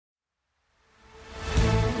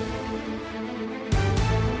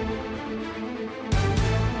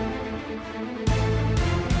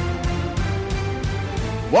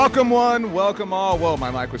Welcome one, welcome all. Whoa, my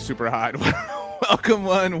mic was super hot. Welcome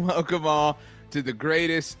one, welcome all to the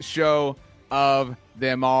greatest show of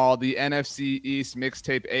them all, the NFC East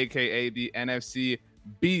mixtape, aka the NFC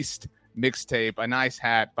Beast mixtape. A nice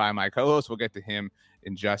hat by my co-host. We'll get to him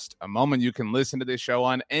in just a moment. You can listen to this show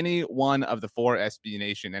on any one of the four SB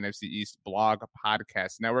Nation NFC East blog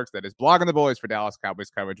podcast networks. That is Blogging the Boys for Dallas Cowboys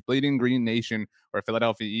coverage, Bleeding Green Nation for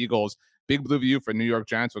Philadelphia Eagles, Big Blue View for New York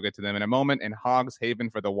Giants. We'll get to them in a moment. And Hogs Haven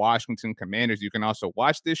for the Washington Commanders. You can also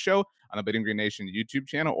watch this show on the Bleeding Green Nation YouTube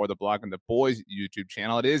channel or the Blogging the Boys YouTube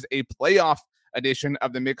channel. It is a playoff edition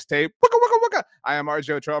of the mixtape. Wicka, wicka, wicka. I am RJ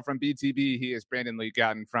Ochoa from BTB. He is Brandon Lee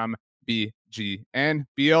Gowton from BG and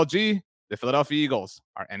BLG. The Philadelphia Eagles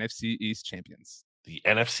are NFC East champions. The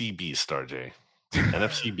NFC Beast, RJ.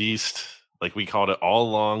 NFC Beast, like we called it all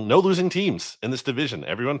along. No losing teams in this division.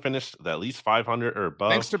 Everyone finished at least 500 or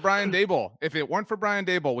above. Thanks to Brian Daboll. If it weren't for Brian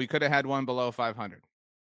Daboll, we could have had one below 500.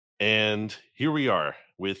 And here we are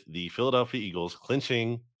with the Philadelphia Eagles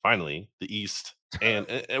clinching, finally, the East. And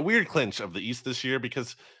a weird clinch of the East this year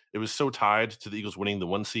because it was so tied to the Eagles winning the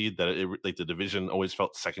one seed that like the division always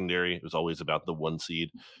felt secondary. It was always about the one seed.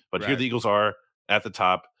 But Here the Eagles are at the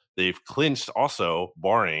top. They've clinched also,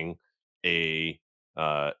 barring and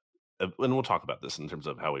we'll talk about this in terms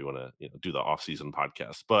of how we want to do the offseason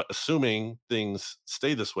podcast. But assuming things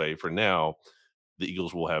stay this way for now, the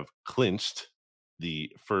Eagles will have clinched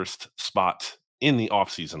the first spot in the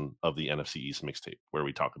offseason of the NFC East mixtape, where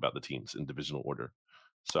we talk about the teams in divisional order.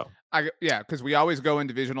 So because we always go in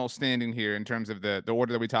divisional standing here in terms of the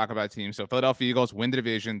order that we talk about teams. So Philadelphia Eagles win the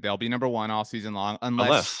division; they'll be number one all season long,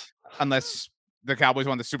 unless the Cowboys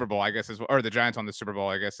won the Super Bowl, I guess, or the Giants won the Super Bowl,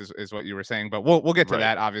 I guess is what you were saying. But we'll get to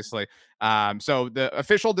that, obviously. So the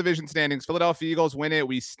official division standings: Philadelphia Eagles win it.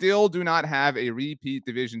 We still do not have a repeat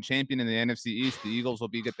division champion in the NFC East. The Eagles will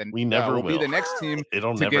be be the next team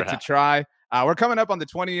to try. We're coming up on the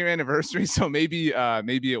 20-year anniversary, so maybe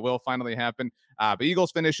it will finally happen. But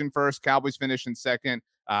Eagles finish in first, Cowboys finish in second,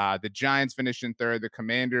 the Giants finish in third, the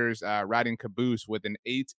Commanders riding caboose with an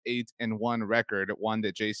 8-1 record, one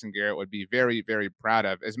that Jason Garrett would be very, very proud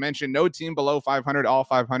of. As mentioned, no team below 500, all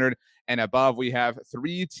 500 and above. We have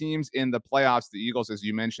three teams in the playoffs. The Eagles, as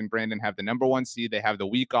you mentioned, Brandon, have the number one seed. They have the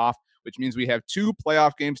week off, which means we have two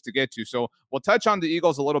playoff games to get to. So we'll touch on the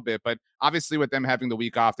Eagles a little bit, but obviously with them having the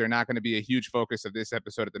week off, they're not going to be a huge focus of this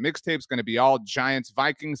episode of the mixtape. It's going to be all Giants,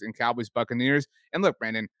 Vikings, and Cowboys, Buccaneers. And look,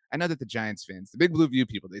 Brandon, I know that the Giants fans, the Big Blue View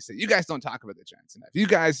people, they say, you guys don't talk about the Giants enough. You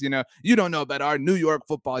guys, you don't know about our New York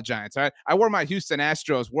football Giants, all right? I wore my Houston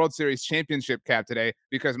Astros World Series championship cap today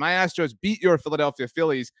because my Astros beat your Philadelphia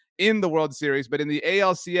Phillies in the World Series, but in the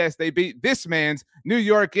ALCS, they beat this man's New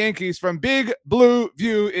York Yankees. From Big Blue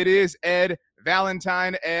View, it is Ed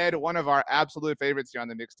Valentine. Ed, one of our absolute favorites here on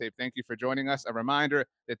the mixtape. Thank you for joining us. A reminder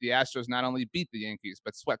that the Astros not only beat the Yankees,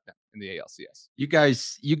 but swept them in the ALCS.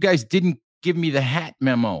 You guys didn't give me the hat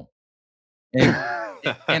memo.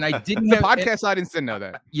 And I didn't the podcast audience didn't know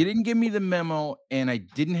that. You didn't give me the memo, and I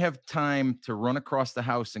didn't have time to run across the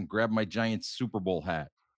house and grab my Giants Super Bowl hat.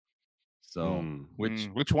 So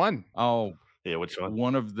which one? Oh, yeah, which one?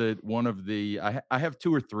 One of the I have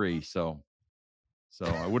two or three, so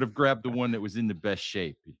I would have grabbed the one that was in the best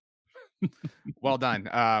shape. Well done.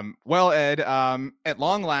 Well, Ed, at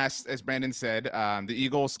long last, as Brandon said, the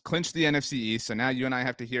Eagles clinched the NFC East. So now you and I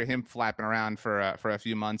have to hear him flapping around for a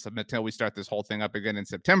few months until we start this whole thing up again in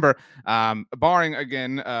September, barring,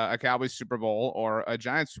 again, a Cowboys Super Bowl or a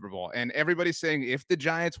Giants Super Bowl. And everybody's saying if the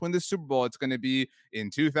Giants win the Super Bowl, it's going to be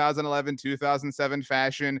in 2011, 2007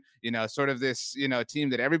 fashion, sort of this,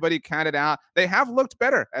 team that everybody counted out. They have looked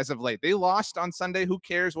better as of late. They lost on Sunday. Who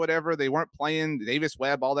cares? Whatever. They weren't playing Davis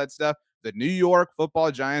Webb, all that stuff. The New York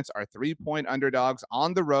football Giants are 3-point underdogs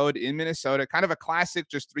on the road in Minnesota. Kind of a classic,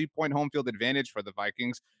 just 3-point home field advantage for the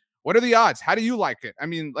Vikings. What are the odds? How do you like it? I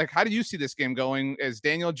mean, how do you see this game going as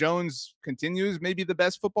Daniel Jones continues maybe the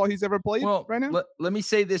best football he's ever played right now? Let me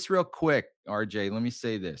say this real quick, RJ. Let me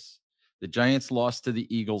say this. The Giants lost to the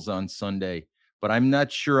Eagles on Sunday, but I'm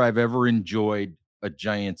not sure I've ever enjoyed a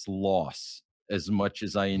Giants loss as much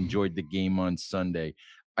as I enjoyed the game on Sunday.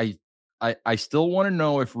 I still want to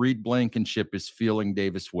know if Reed Blankenship is feeling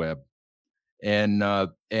Davis Webb. And I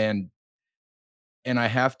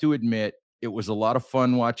have to admit, it was a lot of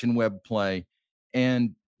fun watching Webb play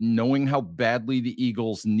and knowing how badly the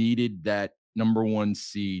Eagles needed that number one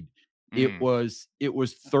seed. It was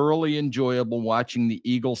thoroughly enjoyable watching the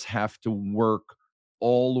Eagles have to work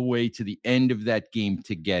all the way to the end of that game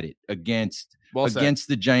to get it against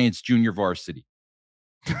the Giants junior varsity.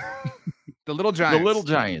 The Little Giants. The Little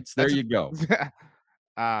Giants. There you go.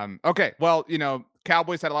 Okay. Well,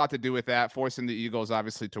 Cowboys had a lot to do with that, forcing the Eagles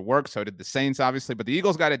obviously to work. So did the Saints, obviously, but the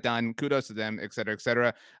Eagles got it done. Kudos to them, et cetera, et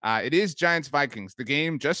cetera. It is Giants Vikings. The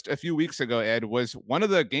game just a few weeks ago, Ed, was one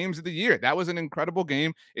of the games of the year. That was an incredible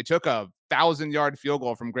game. It took a 1,000-yard field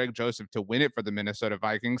goal from Greg Joseph to win it for the Minnesota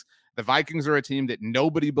Vikings. The Vikings are a team that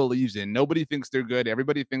nobody believes in. Nobody thinks they're good.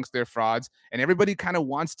 Everybody thinks they're frauds. And everybody kind of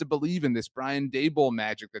wants to believe in this Brian Daboll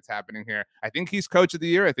magic that's happening here. I think he's coach of the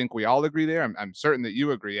year. I think we all agree there. I'm certain that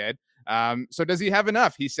you agree, Ed. So does he have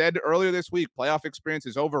enough? He said earlier this week, playoff experience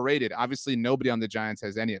is overrated. Obviously, nobody on the Giants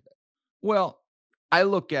has any of it. Well, I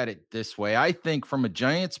look at it this way. I think from a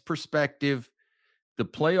Giants perspective, the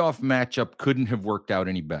playoff matchup couldn't have worked out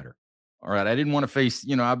any better. All right. I didn't want to face,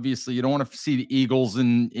 obviously you don't want to see the Eagles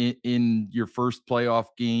in your first playoff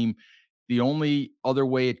game. The only other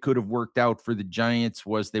way it could have worked out for the Giants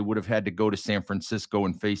was they would have had to go to San Francisco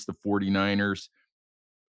and face the 49ers.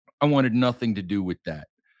 I wanted nothing to do with that.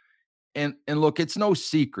 And look, it's no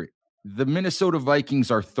secret. The Minnesota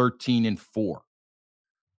Vikings are 13-4.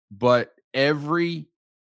 But every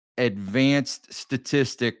advanced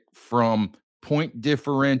statistic from point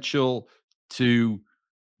differential to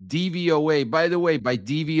DVOA. By the way, by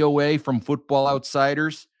DVOA from Football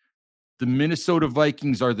Outsiders, the Minnesota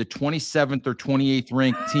Vikings are the 27th or 28th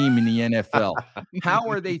ranked team in the NFL. How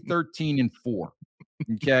are they 13-4?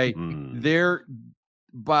 Okay. They're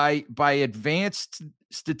by advanced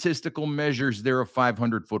statistical measures, they're a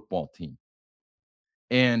 500 football team.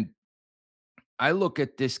 And I look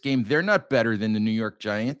at this game, they're not better than the New York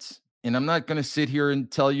Giants. And I'm not going to sit here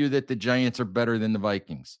and tell you that the Giants are better than the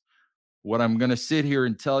Vikings. What I'm going to sit here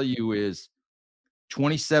and tell you is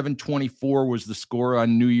 27-24 was the score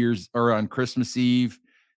on New Year's or on Christmas Eve.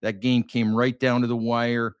 That game came right down to the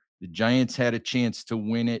wire. The Giants had a chance to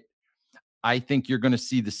win it. I think you're going to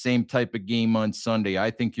see the same type of game on Sunday. I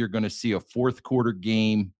think you're going to see a fourth quarter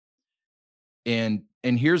game. And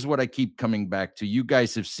here's what I keep coming back to. You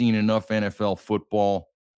guys have seen enough NFL football,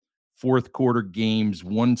 fourth quarter games,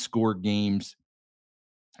 one score games.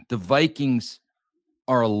 The Vikings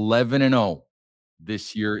are 11-0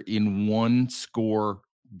 this year in one score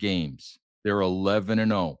games. They're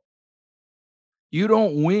 11-0. You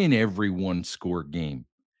don't win every one score game.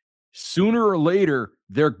 Sooner or later,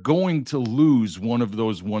 they're going to lose one of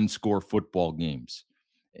those one score football games.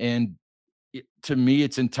 And to me,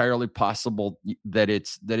 it's entirely possible that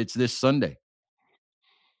it's this Sunday.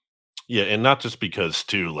 Yeah, and not just because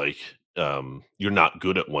too, you're not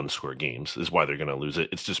good at one score games is why they're going to lose it.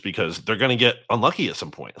 It's just because they're going to get unlucky at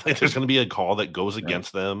some point. Like there's going to be a call that goes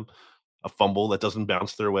against them, a fumble that doesn't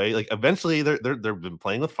bounce their way. Like eventually they've been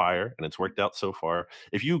playing with fire and it's worked out so far.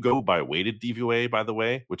 If you go by weighted DVOA, by the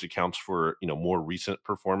way, which accounts for, more recent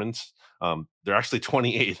performance, they're actually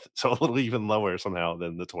 28th. So a little even lower somehow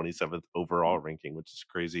than the 27th overall ranking, which is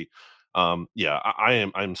crazy. I'm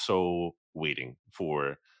so waiting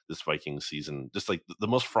for this Vikings season, just like the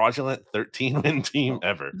most fraudulent 13-win team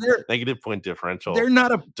ever. Negative point differential. They're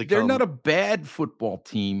not a bad football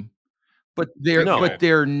team, but they're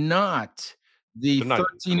not the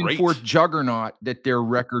 13-4 juggernaut that their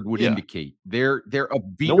record would indicate. They're a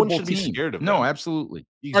beatable no one should team. Be scared of them. No, absolutely.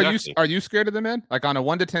 Exactly. Are you scared of them, man? Like on a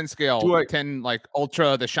 1 to 10 scale, 10 like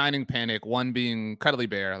ultra, the shining panic, 1 being cuddly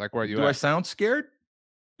bear. Like where are you? Do I sound scared?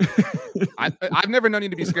 I've never known you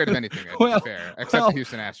to be scared of anything, to be fair, except the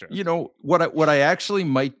Houston Astros. What I actually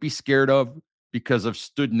might be scared of, because I've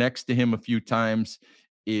stood next to him a few times,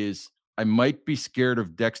 is I might be scared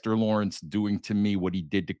of Dexter Lawrence doing to me what he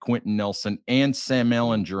did to Quentin Nelson and Sam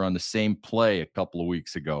Ehlinger on the same play a couple of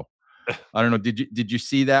weeks ago. I don't know. Did you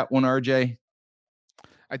see that one, RJ?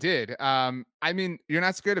 I did. I mean, you're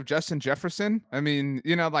not scared of Justin Jefferson? I mean,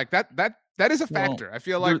 that is a factor. I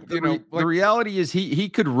feel like, the reality is he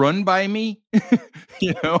could run by me,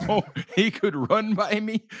 he could run by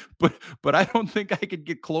me, but I don't think I could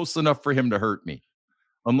get close enough for him to hurt me.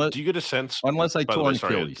 Do you get a sense? Unless I tore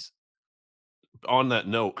Achilles. On that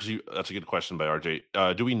note, that's a good question by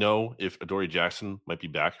RJ. Do we know if Adoree Jackson might be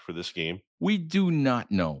back for this game? We do not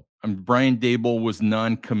know. Brian Daboll was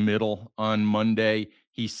non-committal on Monday.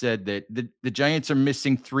 He said that the Giants are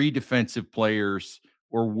missing 3 defensive players,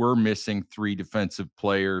 or were missing 3 defensive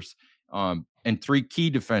players, and 3 key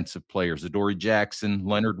defensive players: Adoree Jackson,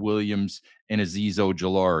 Leonard Williams, and Azeez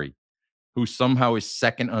Ojulari, who somehow is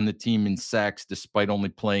second on the team in sacks despite only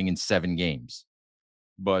playing in 7 games.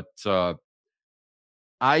 But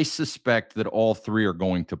I suspect that all 3 are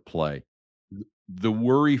going to play. The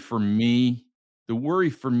worry for me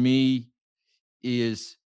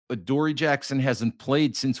is Adoree Jackson hasn't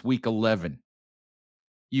played since week 11.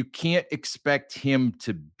 You can't expect him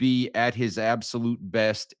to be at his absolute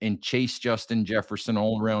best and chase Justin Jefferson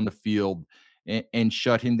all around the field and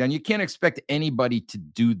shut him down. You can't expect anybody to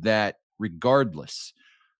do that regardless.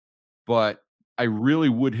 But I really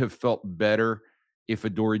would have felt better if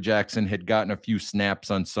Adoree Jackson had gotten a few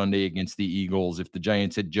snaps on Sunday against the Eagles, if the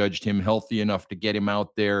Giants had judged him healthy enough to get him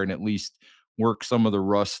out there and at least work some of the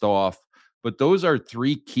rust off. But those are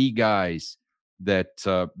three key guys that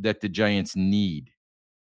the Giants need.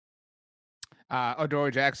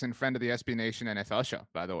 Adoree Jackson, friend of the SB Nation NFL show,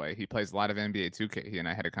 by the way. He plays a lot of NBA 2K. He and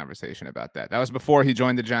I had a conversation about that. That was before he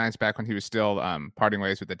joined the Giants, back when he was still parting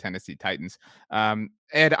ways with the Tennessee Titans.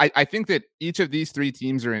 Ed, I think that each of these three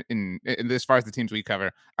teams are in as far as the teams we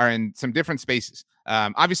cover, are in some different spaces.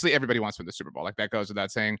 Obviously, everybody wants to win the Super Bowl. Like, that goes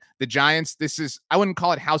without saying. The Giants, I wouldn't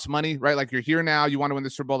call it house money, right? Like, you're here now, you want to win the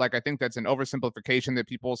Super Bowl. Like, I think that's an oversimplification that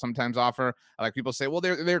people sometimes offer. Like, people say, well,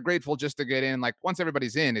 they're grateful just to get in. Like, once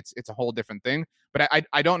everybody's in, it's a whole different thing. But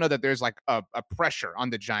I don't know that there's like a pressure on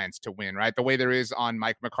the Giants to win, right? The way there is on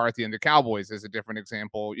Mike McCarthy and the Cowboys is a different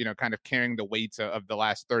example, kind of carrying the weight of the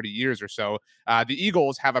last 30 years or so. The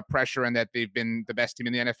Eagles have a pressure in that they've been the best team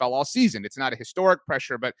in the NFL all season. It's not a historic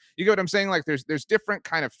pressure, but you get what I'm saying? Like, there's different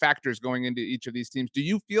kind of factors going into each of these teams. Do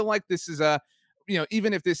you feel like this is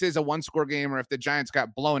even if this is a one-score game, or if the Giants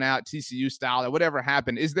got blown out TCU style or whatever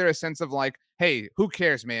happened, is there a sense of like, hey, who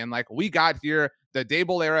cares, man? Like, we got here. The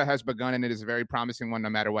Daboll era has begun, and it is a very promising one no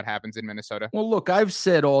matter what happens in Minnesota. Well, look, I've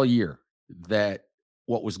said all year that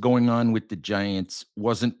what was going on with the Giants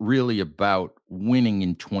wasn't really about winning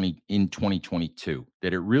in 2022,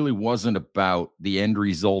 that it really wasn't about the end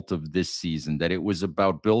result of this season, that it was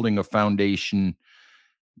about building a foundation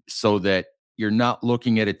so that you're not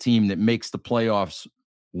looking at a team that makes the playoffs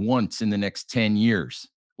once in the next 10 years,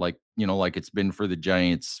 like it's been for the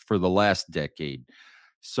Giants for the last decade.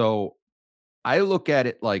 So I look at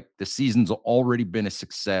it like the season's already been a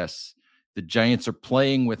success. The Giants are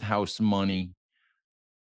playing with house money,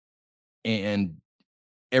 and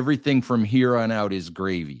everything from here on out is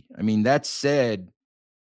gravy. I mean, that said,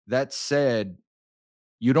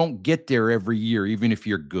 you don't get there every year, even if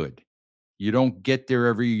you're good. You don't get there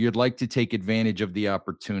every year. You'd like to take advantage of the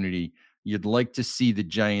opportunity. You'd like to see the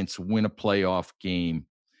Giants win a playoff game.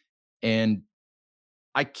 And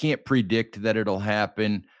I can't predict that it'll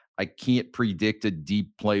happen. I can't predict a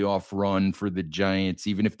deep playoff run for the Giants,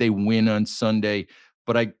 even if they win on Sunday.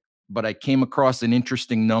 But I came across an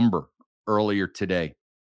interesting number earlier today.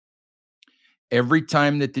 Every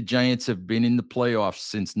time that the Giants have been in the playoffs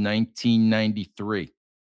since 1993,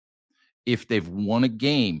 if they've won a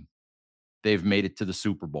game, they've made it to the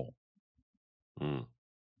Super Bowl.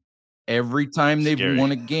 Every time they've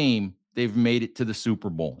won a game, they've made it to the Super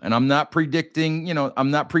Bowl. And I'm not predicting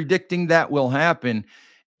that will happen.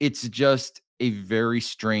 It's just a very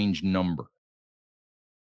strange number.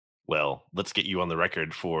 Well, let's get you on the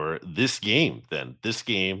record for this game then. This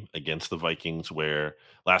game against the Vikings, where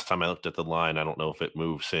last time I looked at the line, I don't know if it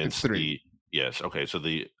moved since. It's 3. Yes. Okay. So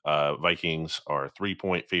the Vikings are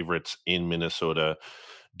 3-point favorites in Minnesota.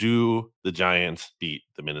 Do the Giants beat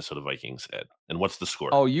the Minnesota Vikings, Ed? And what's the score?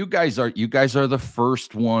 Oh, you guys are the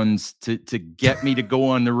first ones to get me to go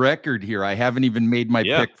on the record here. I haven't even made my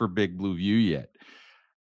pick for Big Blue View yet.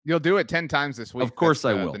 You'll do it 10 times this week. Of course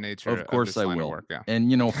I will. The nature of course I will. Work, yeah.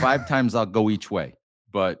 And 5 times I'll go each way.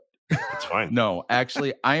 But it's fine. No,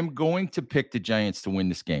 actually, I'm going to pick the Giants to win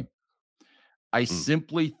this game. I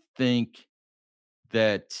simply think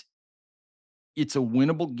that it's a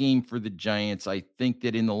winnable game for the Giants. I think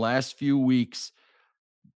that in the last few weeks,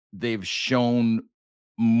 they've shown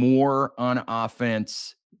more on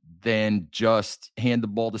offense than just hand the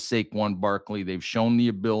ball to Saquon Barkley. They've shown the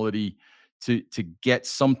ability to get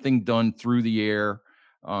something done through the air.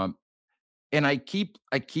 And I keep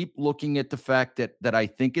looking at the fact that I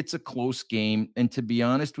think it's a close game. And to be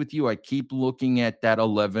honest with you, I keep looking at that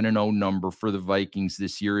 11-0 number for the Vikings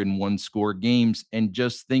this year in one-score games, and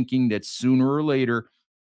just thinking that sooner or later,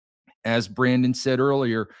 as Brandon said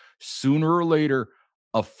earlier, sooner or later,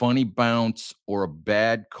 a funny bounce or a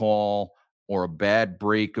bad call or a bad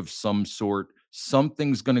break of some sort,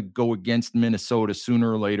 something's going to go against Minnesota sooner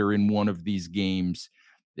or later in one of these games.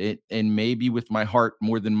 And maybe with my heart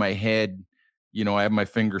more than my head, I have my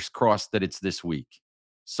fingers crossed that it's this week.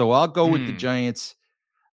 So I'll go with the Giants.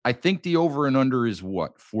 I think the over and under is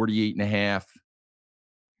 48.5.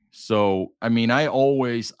 So, I mean, I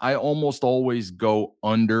almost always go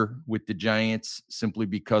under with the Giants simply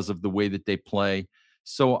because of the way that they play.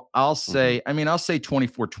 So I'll say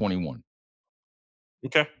 24-21.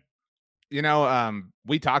 Okay.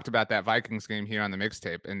 We talked about that Vikings game here on the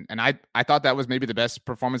mixtape, and I thought that was maybe the best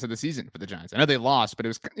performance of the season for the Giants. I know they lost, but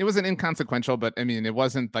it wasn't inconsequential. But I mean, it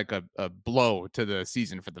wasn't like a blow to the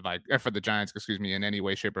season for the Giants, in any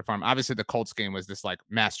way, shape, or form. Obviously, the Colts game was this like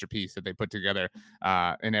masterpiece that they put together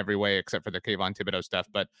in every way except for the Kayvon Thibodeau stuff.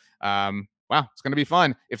 But wow, it's going to be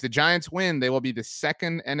fun. If the Giants win, they will be the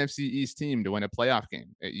second NFC East team to win a playoff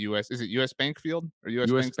game at Is it US Bank Field or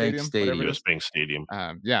US Bank Stadium? US Bank Stadium.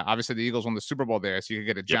 Yeah, obviously the Eagles won the Super Bowl there, so you could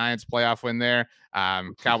get a Giants playoff win there.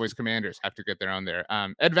 Cowboys Commanders have to get their own there.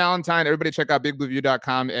 Ed Valentine, everybody check out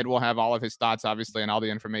bigblueview.com. Ed will have all of his thoughts, obviously, and all the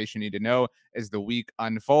information you need to know as the week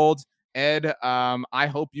unfolds. Ed, I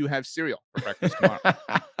hope you have cereal for breakfast tomorrow.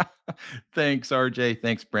 Thanks, RJ.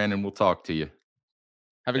 Thanks, Brandon. We'll talk to you.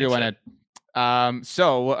 Have a good one, Ed.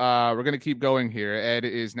 So we're going to keep going here. Ed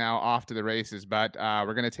is now off to the races, but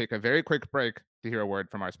we're going to take a very quick break to hear a word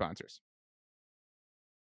from our sponsors.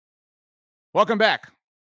 Welcome back.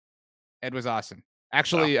 Ed was awesome.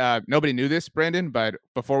 Actually, nobody knew this, Brandon, but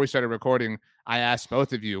before we started recording, I asked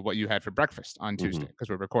both of you what you had for breakfast on Tuesday, because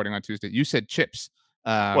we're recording on Tuesday. You said chips.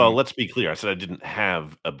 Well, let's be clear. I said I didn't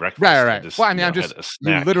have a breakfast. Right. Well, I mean,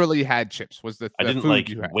 you literally had chips. Was the I didn't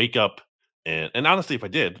wake up and honestly, if I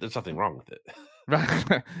did, there's nothing wrong with it.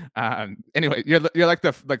 Right. Anyway, you're like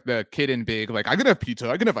the kid in Big. Like, I can have pizza.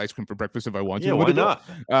 I can have ice cream for breakfast if I want to. Yeah, why not?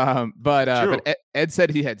 But Ed said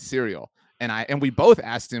he had cereal, and we both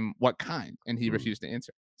asked him what kind, and he refused to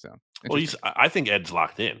answer. So, well, I think Ed's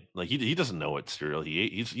locked in. Like he doesn't know what cereal he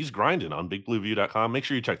ate. He's grinding on bigblueview.com. Make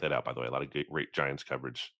sure you check that out. By the way, a lot of great Giants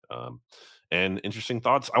coverage and interesting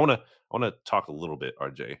thoughts. I want to talk a little bit,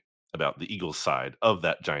 RJ, about the Eagles side of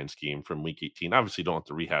that Giants game from Week 18. Obviously, don't have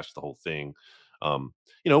to rehash the whole thing.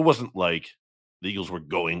 It wasn't like the Eagles were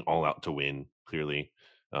going all out to win. Clearly,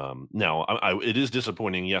 now it is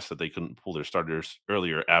disappointing. Yes, that they couldn't pull their starters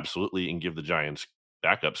earlier. Absolutely, and give the Giants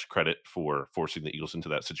backups credit for forcing the Eagles into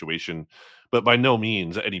that situation. But by no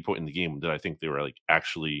means at any point in the game did I think they were like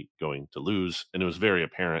actually going to lose. And it was very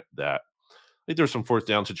apparent that there were some fourth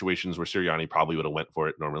down situations where Sirianni probably would have went for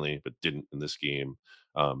it normally, but didn't in this game.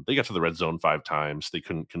 They got to the red zone 5 times. They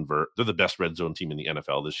couldn't convert. They're the best red zone team in the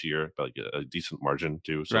NFL this year, by like a decent margin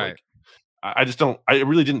too. So right. I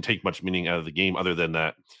really didn't take much meaning out of the game other than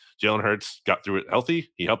that Jalen Hurts got through it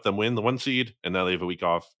healthy. He helped them win the 1 seed, and now they have a week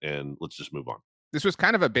off, and let's just move on. This was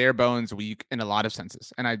kind of a bare bones week in a lot of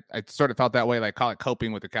senses. And I sort of felt that way, like call it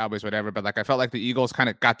coping with the Cowboys, whatever. But like, I felt like the Eagles kind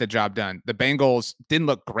of got the job done. The Bengals didn't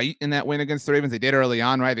look great in that win against the Ravens. They did early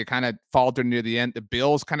on, right? They kind of faltered near the end. The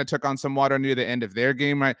Bills kind of took on some water near the end of their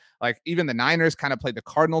game, right? Like even the Niners kind of played the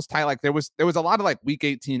Cardinals tight. Like there was a lot of like week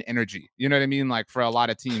 18 energy. You know what I mean? Like for a lot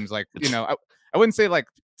of teams, like, I wouldn't say like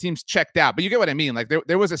teams checked out, but you get what I mean? Like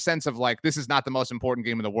there was a sense of like, this is not the most important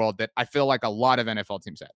game in the world that I feel like a lot of NFL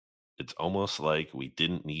teams had. It's almost like we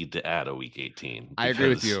didn't need to add a week 18. I agree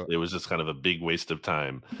with you. It was just kind of a big waste of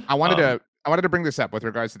time. I wanted to bring this up with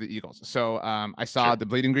regards to the Eagles. So I saw the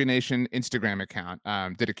Bleeding Green Nation Instagram account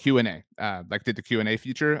did a Q&A, did the Q&A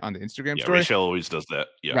feature on the Instagram story. Rachel always does that.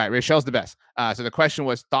 Yeah. Right. Rachel's the best. So the question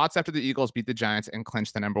was thoughts after the Eagles beat the Giants and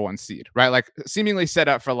clinch the number 1 seed, right? Like seemingly set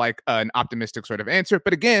up for like an optimistic sort of answer.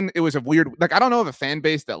 But again, it was a weird, like, I don't know of a fan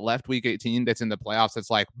base that left week 18 that's in the playoffs that's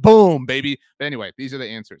like, boom, baby. But anyway, these are the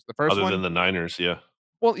answers. The first one. Other than the Niners, yeah.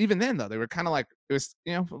 Well, even then, though, they were kind of like, it was,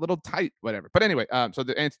 a little tight, whatever. But anyway, so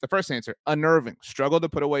the first answer, unnerving, struggled to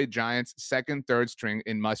put away Giants' second, third string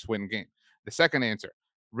in must-win game. The second answer,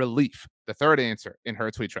 relief. The third answer, in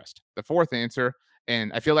Hurts we trust. The fourth answer,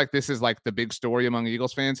 and I feel like this is like the big story among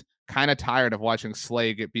Eagles fans, kind of tired of watching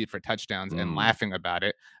Slay get beat for touchdowns and laughing about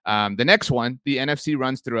it. The next one, the NFC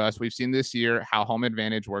runs through us. We've seen this year how home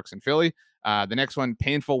advantage works in Philly. The next one,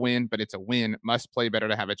 painful win, but it's a win. Must play better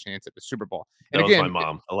to have a chance at the Super Bowl. And that again, was my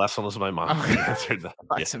mom. The last one was my mom. Okay.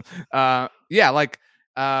 Awesome.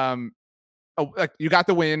 Like you got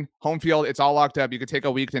the win, home field. It's all locked up. You could take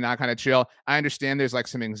a week to not kind of chill. I understand there's like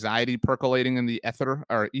some anxiety percolating in the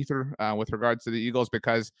ether with regards to the Eagles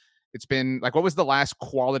because it's been like, what was the last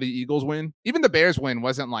quality Eagles win? Even the Bears win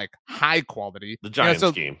wasn't like high quality. The Giants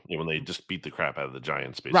game, when they just beat the crap out of the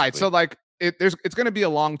Giants, basically. Right. So like it's going to be a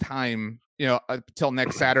long time, until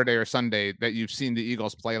next Saturday or Sunday that you've seen the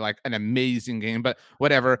Eagles play like an amazing game. But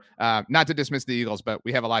whatever. Not to dismiss the Eagles, but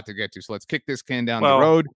we have a lot to get to. So let's kick this can down the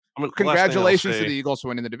road. Congratulations to the Eagles for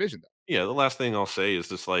winning the division, though. Yeah, the last thing I'll say is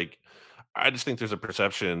just like, I just think there's a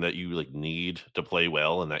perception that you like need to play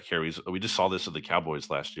well, and that carries. We just saw this with the Cowboys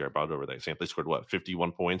last year. I brought over that example. They scored what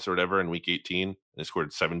 51 points or whatever in week 18. And they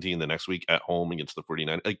scored 17 the next week at home against the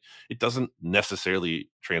 49. Like it doesn't necessarily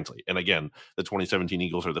translate. And again, the 2017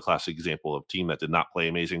 Eagles are the classic example of team that did not play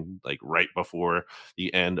amazing like right before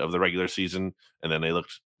the end of the regular season, and then they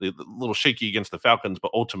looked a little shaky against the Falcons,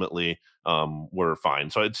 but ultimately were fine.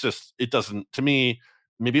 So it's just it doesn't to me.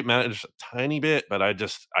 Maybe it matters a tiny bit, but I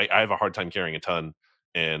have a hard time carrying a ton.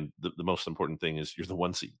 And the most important thing is you're the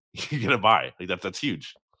 1 seed. You're gonna buy. Like that's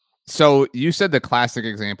huge. So you said the classic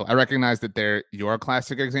example. I recognize that they're your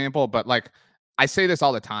classic example, but like I say this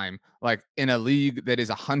all the time. Like in a league that is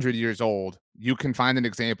 100 years old, you can find an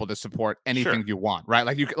example to support anything you want, right?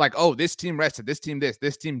 Like you like, oh, this team rested, this team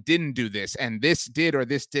didn't do this, and this did or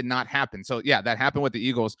this did not happen. So yeah, that happened with the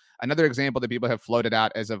Eagles. Another example that people have floated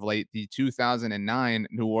out as of late, the 2009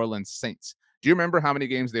 New Orleans Saints. Do you remember how many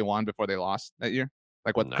games they won before they lost that year?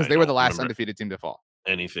 Like what? Because they were the last undefeated team to fall.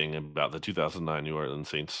 Anything about the 2009 New Orleans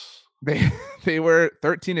Saints? They were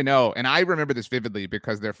 13-0, and I remember this vividly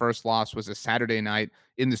because their first loss was a Saturday night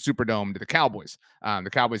in the Superdome to the Cowboys. The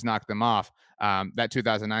Cowboys knocked them off. That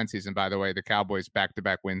 2009 season, by the way, the Cowboys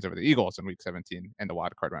back-to-back wins over the Eagles in Week 17 and the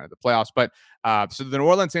wild card round of the playoffs. But so the New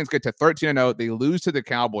Orleans Saints get to 13-0. They lose to the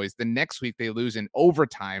Cowboys. The next week, they lose in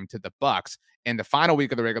overtime to the Bucks. And the final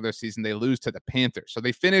week of the regular season, they lose to the Panthers. So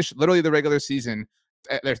they finish literally the regular season.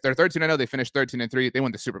 They're 13-0. They finished 13-3. They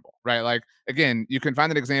won the Super Bowl, right? Like, again, you can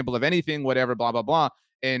find an example of anything, whatever, blah, blah, blah.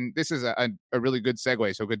 And this is a really good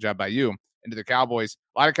segue. So good job by you into the Cowboys.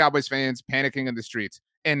 A lot of Cowboys fans panicking in the streets.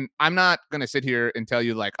 And I'm not going to sit here and tell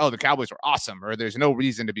you like, oh, the Cowboys were awesome or there's no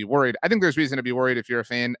reason to be worried. I think there's reason to be worried if you're a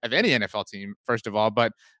fan of any NFL team, first of all.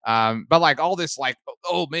 But like all this like,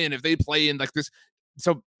 oh, man, if they play in like this.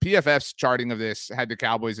 So PFF's charting of this had the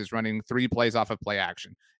Cowboys as running 3 plays off of play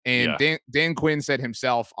action. And Dan Quinn said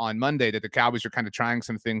himself on Monday that the Cowboys are kind of trying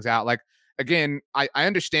some things out. Like, again, I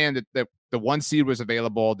understand that the 1 seed was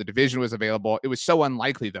available, the division was available. It was so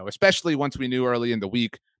unlikely, though, especially once we knew early in the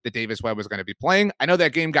week that Davis Webb was going to be playing. I know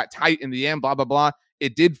that game got tight in the end, blah, blah, blah.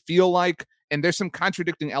 It did feel like, and there's some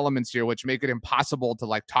contradicting elements here, which make it impossible to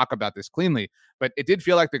like talk about this cleanly. But it did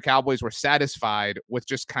feel like the Cowboys were satisfied with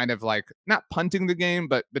just kind of like not punting the game,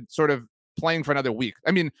 but sort of playing for another week.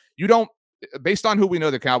 I mean, you don't, based on who we know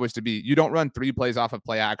the Cowboys to be, you don't run 3 plays off of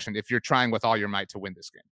play action if you're trying with all your might to win this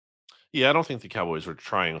game. Yeah, I don't think the Cowboys were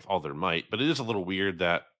trying with all their might, but it is a little weird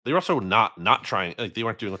that they were also not trying. Like they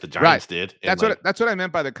weren't doing what the Giants did. That's what I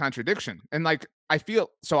meant by the contradiction. And like I feel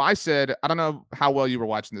so. I said I don't know how well you were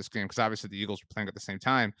watching this game because obviously the Eagles were playing at the same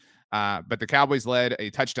time, but the Cowboys led a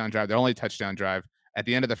touchdown drive, their only touchdown drive at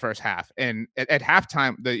the end of the first half. And at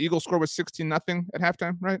halftime, the Eagles score was 16-0 at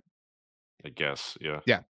halftime, right? I guess, yeah.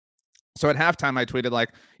 Yeah. So at halftime, I tweeted like,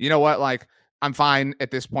 you know what, like. I'm fine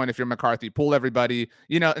at this point if you're McCarthy. Pull everybody,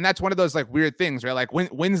 you know, and that's one of those like weird things, right? Like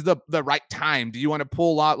when's the right time? Do you want to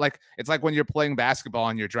pull out? Like it's like when you're playing basketball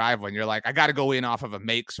on your driveway and you're like, I got to go in off of a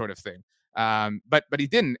make sort of thing. But he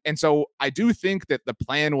didn't. And so I do think that the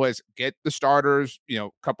plan was get the starters, you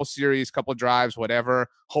know, couple series, couple drives, whatever,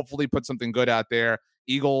 hopefully put something good out there.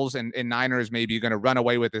 Eagles and Niners maybe going to run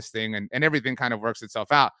away with this thing and everything kind of works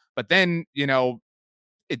itself out. But then, you know,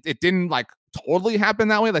 it didn't like totally happen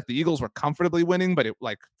that way. Like the Eagles were comfortably winning, but it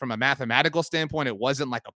like from a mathematical standpoint, it wasn't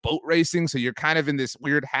like a boat racing. So you're kind of in this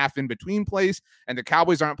weird half in between place and the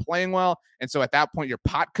Cowboys aren't playing well. And so at that point you're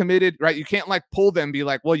pot committed, right? You can't like pull them, be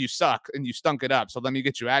like, well, you suck and you stunk it up. So let me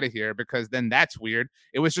get you out of here because then that's weird.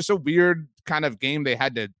 It was just a weird kind of game they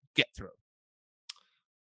had to get through.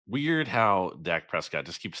 Weird how Dak Prescott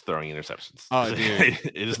just keeps throwing interceptions. Oh, dude.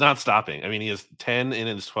 It is not stopping. I mean, he has 10 in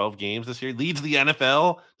his 12 games this year. Leads the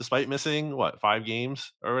NFL despite missing 5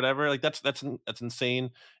 games or whatever. Like that's insane.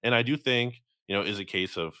 And I do think, you know, is a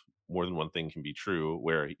case of more than one thing can be true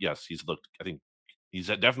where yes, I think he's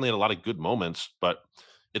definitely had a lot of good moments, but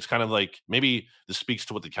it's kind of like maybe this speaks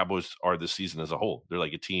to what the Cowboys are this season as a whole. They're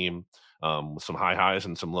like a team with some high highs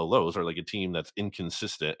and some low lows, or like a team that's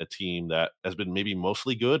inconsistent, a team that has been maybe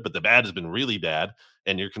mostly good, but the bad has been really bad,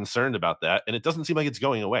 and you're concerned about that. And it doesn't seem like it's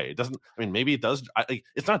going away. It doesn't. I mean, maybe it does.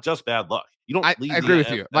 It's not just bad luck. You don't lead I agree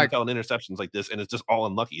with you. Like NFL in interceptions like this, and it's just all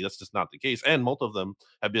unlucky. That's just not the case. And multiple of them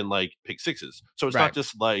have been like pick sixes. So it's not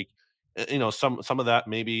just like, you know, some of that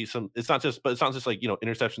maybe some. It's not just like, you know,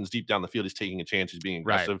 interceptions deep down the field. He's taking a chance. He's being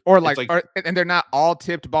aggressive, or like and they're not all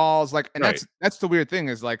tipped balls. Like, and that's the weird thing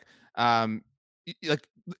is like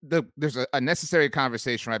there's a necessary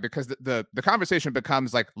conversation, right? Because the conversation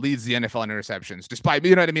becomes like leads the NFL in interceptions, despite,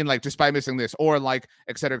 you know what I mean? Like despite missing this, or like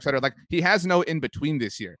et cetera, et cetera. Like he has no in between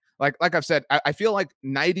this year. Like I've said, I feel like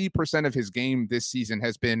 90% of his game this season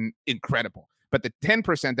has been incredible. But the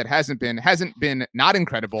 10% that hasn't been not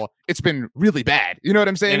incredible. It's been really bad. You know what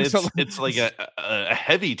I'm saying? And it's like a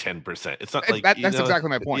heavy 10%. It's not like that's exactly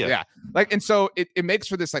my point. Yeah. Like, and so it makes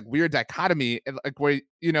for this like weird dichotomy, like where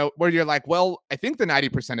you're like, well, I think the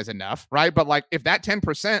 90% is enough, right? But like if that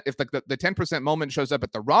 10%, if like the 10% moment shows up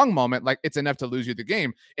at the wrong moment, like it's enough to lose you the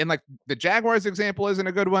game. And like the Jaguars example isn't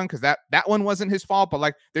a good one because that one wasn't his fault. But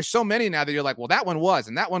like there's so many now that you're like, well, that one was,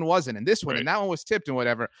 and that one wasn't, and this one, and that one was tipped and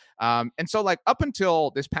whatever. And so like up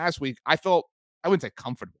until this past week, I wouldn't say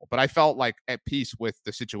comfortable, but I felt like at peace with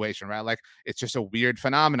the situation, right? Like it's just a weird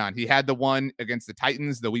phenomenon. He had the one against the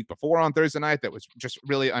Titans the week before on Thursday night that was just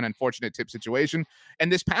really an unfortunate tip situation.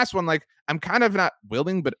 And this past one, like I'm kind of not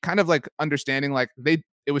willing, but kind of like understanding like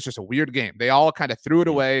it was just a weird game. They all kind of threw it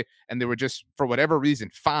away and they were just, for whatever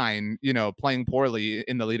reason, fine, playing poorly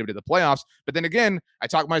in the lead up to the playoffs. But then again, I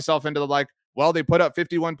talked myself into the like, well, they put up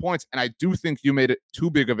 51 points, and I do think you made it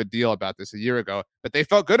too big of a deal about this a year ago, but they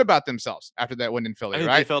felt good about themselves after that win in Philly, I think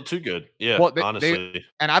right? They felt too good. Yeah, well, honestly.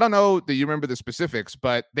 And I don't know that you remember the specifics,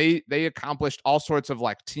 but they accomplished all sorts of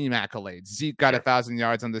like team accolades. Zeke got 1,000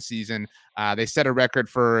 yards on the season. They set a record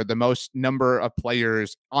for the most number of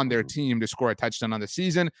players on their team to score a touchdown on the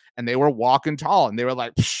season, and they were walking tall, and they were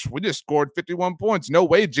like, we just scored 51 points. No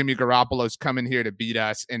way Jimmy Garoppolo's coming here to beat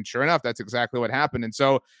us. And sure enough, that's exactly what happened. And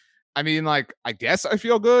so, I mean, like, I guess I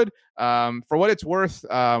feel good. For what it's worth,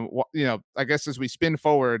 I guess as we spin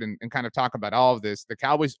forward and kind of talk about all of this, the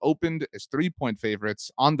Cowboys opened as 3-point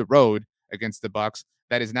favorites on the road against the Bucs.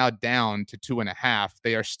 That is now down to 2.5.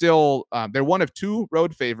 They are still, they're one of two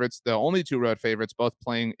road favorites, the only two road favorites, both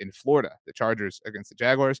playing in Florida, the Chargers against the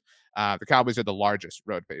Jaguars. The Cowboys are the largest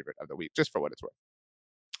road favorite of the week, just for what it's worth.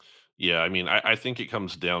 Yeah, I mean, I think it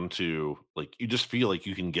comes down to like you just feel like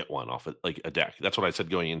you can get one off like a deck. That's what I said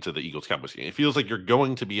going into the Eagles Cowboys game. It feels like you're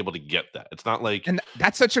going to be able to get that. It's not like, and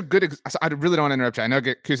that's such a good. I really don't want to interrupt you. I know I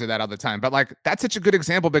get accused of that all the time, but like that's such a good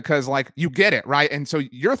example because like you get it right, and so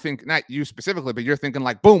you're thinking, not you specifically, but you're thinking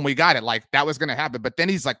like, boom, we got it. Like that was going to happen, but then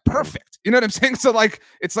he's like perfect. You know what I'm saying? So like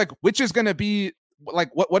it's like which is going to be like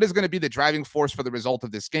what is going to be the driving force for the result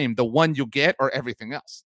of this game? The one you get or everything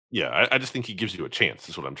else? Yeah, I just think he gives you a chance,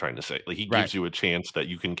 is what I'm trying to say. Like, he gives you a chance that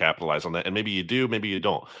you can capitalize on that, and maybe you do, maybe you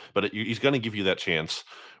don't. But he's going to give you that chance,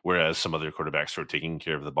 whereas some other quarterbacks are taking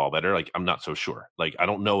care of the ball better. Like, I'm not so sure. Like, I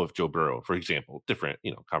don't know if Joe Burrow, for example, different,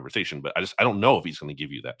 conversation, but I don't know if he's going to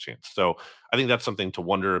give you that chance. So I think that's something to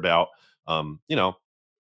wonder about.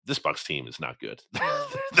 This Bucs team is not good.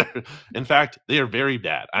 In fact, they are very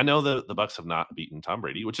bad. I know the Bucs have not beaten Tom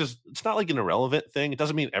Brady, it's not like an irrelevant thing. It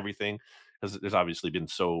doesn't mean everything because there's obviously been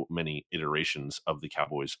so many iterations of the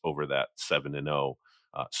Cowboys over that 7-0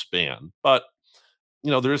 span. But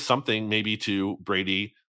there is something maybe to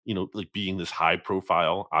Brady, like being this high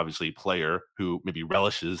profile, obviously player who maybe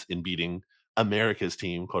relishes in beating America's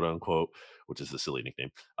team, quote unquote, which is a silly nickname.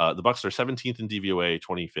 The Bucs are 17th in DVOA,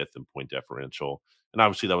 25th in point differential. And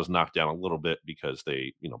obviously that was knocked down a little bit because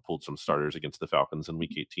they, pulled some starters against the Falcons in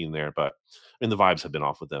week 18 there. But the vibes have been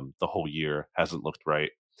off with them the whole year. Hasn't looked right.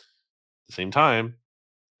 At the same time,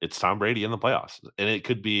 it's Tom Brady in the playoffs, and it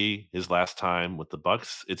could be his last time with the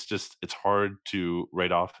Bucs. It's hard to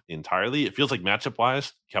write off entirely. It feels like matchup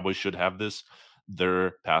wise, Cowboys should have this.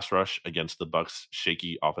 Their pass rush against the Bucs'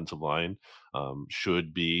 shaky offensive line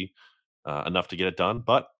should be enough to get it done.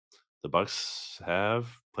 But the Bucs have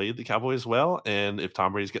played the Cowboys well, and if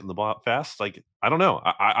Tom Brady's getting the ball out fast, like I don't know,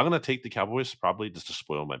 I'm going to take the Cowboys probably just to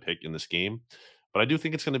spoil my pick in this game. But I do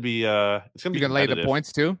think it's going to be it's going to be. You can lay the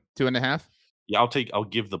points too, 2.5. Yeah, I'll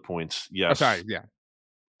give the points. Yes. Oh, sorry. Yeah.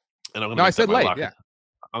 And I'm gonna. No, I said late. Yeah.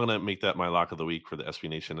 I'm gonna make that my lock of the week for the SB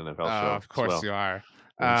Nation NFL show. Of course you are.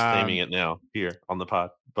 I'm claiming it now here on the pod.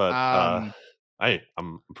 But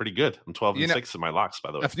I'm pretty good. I'm 12-6 in my locks,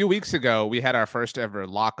 by the way. A few weeks ago, we had our first ever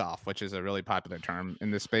lock off, which is a really popular term in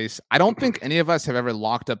this space. I don't think any of us have ever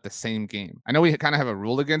locked up the same game. I know we kind of have a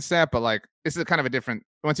rule against that, but like this is kind of a different.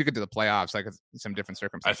 Once you get to the playoffs, like it's some different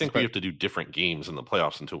circumstances. I think we have to do different games in the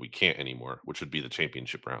playoffs until we can't anymore, which would be the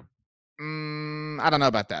championship round. I don't know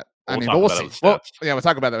about that. We'll see. We'll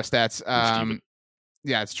talk about those stats.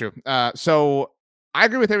 Yeah, it's true. So I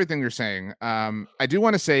agree with everything you're saying. I do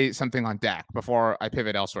want to say something on Dak before I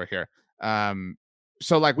pivot elsewhere here.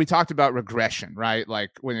 so like we talked about regression, right?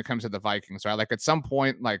 Like when it comes to the Vikings, right? Like at some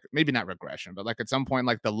point, like maybe not regression, but like at some point,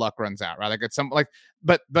 like the luck runs out, right? Like at some like,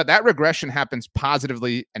 but that regression happens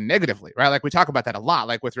positively and negatively, right? Like we talk about that a lot,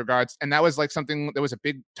 like with regards, and that was like something that was a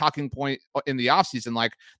big talking point in the offseason.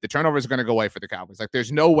 Like the turnovers are going to go away for the Cowboys. Like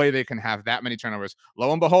there's no way they can have that many turnovers.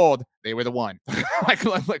 Lo and behold, they were the one.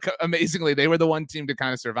 like amazingly, they were the one team to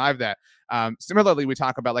kind of survive that. Similarly, we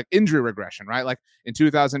talk about like injury regression, right? Like in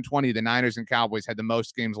 2020, the Niners and Cowboys had the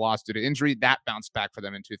most games lost due to injury. That bounced back for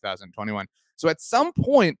them in 2021. So at some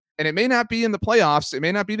point, and it may not be in the playoffs, it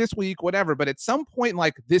may not be this week, whatever, but at some point,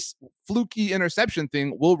 like this fluky interception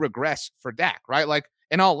thing will regress for Dak, right? Like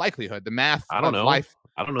in all likelihood, the math of life.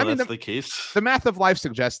 I don't know. That's the case. The math of life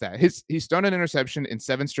suggests that he's thrown an interception in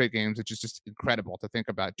 7 straight games, which is just incredible to think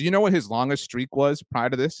about. Do you know what his longest streak was prior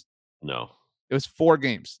to this? No. It was 4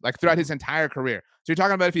 games, like throughout his entire career. So you're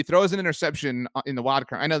talking about if he throws an interception in the wild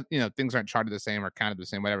card. I know, things aren't charted the same or counted the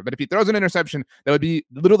same, whatever. But if he throws an interception, that would be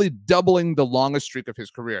literally doubling the longest streak of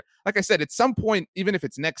his career. Like I said, at some point, even if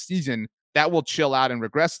it's next season, that will chill out and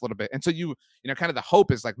regress a little bit. And so kind of the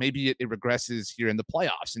hope is like maybe it regresses here in the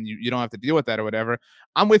playoffs and you don't have to deal with that or whatever.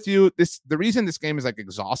 I'm with you. The reason this game is like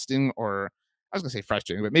exhausting, or I was gonna say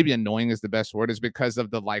frustrating, but maybe annoying is the best word, is because of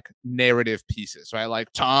the like narrative pieces, right? Like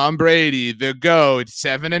Tom Brady, the GOAT,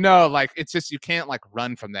 7-0. Like it's just, you can't like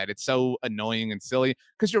run from that. It's so annoying and silly.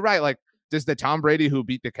 Because you're right. Like, does the Tom Brady who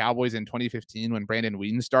beat the Cowboys in 2015 when Brandon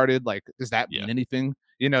Weeden started, like, does that mean anything?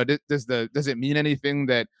 Does it mean anything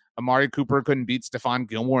that Amari Cooper couldn't beat Stephon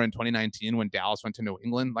Gilmore in 2019 when Dallas went to New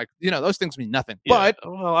England? Like, those things mean nothing. Yeah. But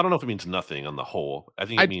well, I don't know if it means nothing on the whole. I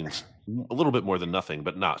think it means a little bit more than nothing,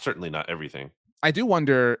 but certainly not everything. I do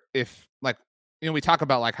wonder if, like, we talk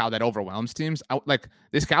about like how that overwhelms teams. Like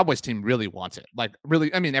this Cowboys team really wants it. Like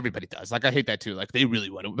really, I mean, everybody does. Like I hate that too. Like they really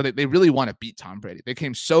want it, but they really want to beat Tom Brady. They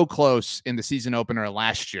came so close in the season opener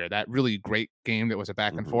last year. That really great game that was a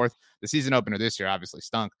back and forth. The season opener this year obviously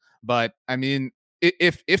stunk. But I mean,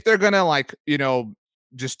 if they're gonna like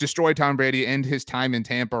just destroy Tom Brady, end his time in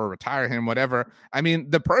Tampa or retire him, whatever. I mean,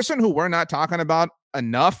 the person who we're not talking about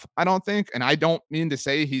enough, I don't think, and I don't mean to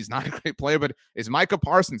say he's not a great player, but is Micah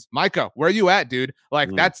Parsons. Micah, where are you at, dude? Like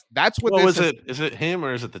that's what this is. Is it him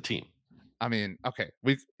or is it the team? I mean, okay,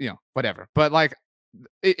 we whatever, but like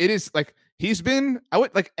it is like he's been, I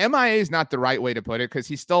would like, MIA is not the right way to put it, because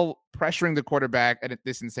he's still pressuring the quarterback at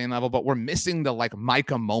this insane level, but we're missing the like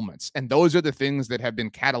Micah moments. And those are the things that have been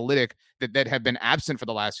catalytic, that have been absent for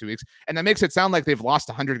the last few weeks. And that makes it sound like they've lost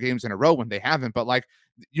 100 games in a row when they haven't. But like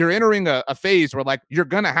you're entering a phase where like you're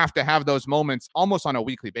going to have those moments almost on a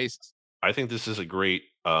weekly basis. I think this is a great,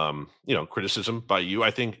 criticism by you. I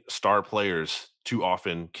think star players too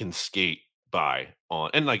often can skate by on,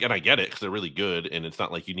 and I get it because they're really good, and it's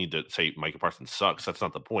not like you need to say Micah Parsons sucks. That's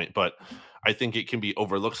not the point. But I think it can be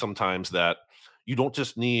overlooked sometimes that you don't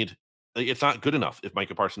just need. Like, it's not good enough if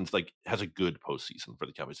Micah Parsons like has a good postseason for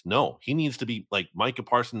the Cowboys. No, he needs to be like Micah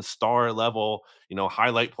Parsons star level,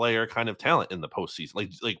 highlight player kind of talent in the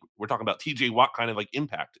postseason. Like we're talking about TJ Watt kind of like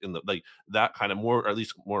impact in the like that kind of more, or at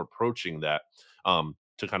least more approaching that.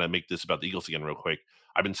 To kind of make this about the Eagles again real quick.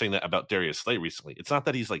 I've been saying that about Darius Slay recently. It's not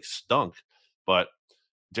that he's like stunk, but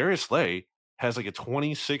Darius Slay has like a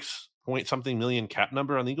 26 point something million cap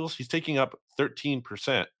number on the Eagles. He's taking up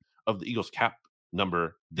 13% of the Eagles cap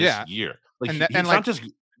number this year. Like he's not just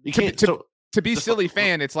he can't to be silly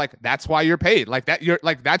fan, it's like that's why you're paid. Like that, you're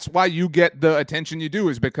like that's why you get the attention you do,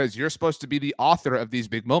 is because you're supposed to be the author of these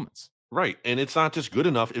big moments. Right. And it's not just good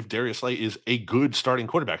enough if Darius Slay is a good starting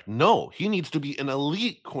quarterback. No, he needs to be an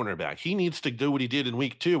elite cornerback. He needs to do what he did in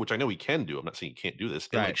week 2, which I know he can do. I'm not saying he can't do this.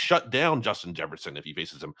 And like shut down Justin Jefferson if he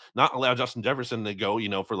faces him. Not allow Justin Jefferson to go,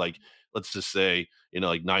 for like, let's just say,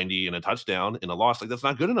 like 90 and a touchdown in a loss. Like that's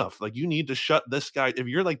not good enough. Like you need to shut this guy. If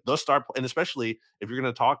you're like the star, and especially if you're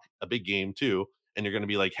going to talk a big game too, and you're going to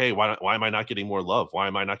be like, hey, why am I not getting more love? Why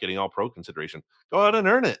am I not getting all pro consideration? Go out and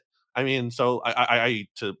earn it. I mean, so I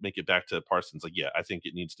to make it back to Parsons, like, I think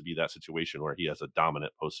it needs to be that situation where he has a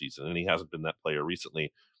dominant postseason, and he hasn't been that player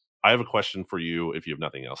recently. I have a question for you if you have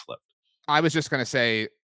nothing else left. I was just going to say,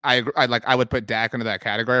 I would put Dak into that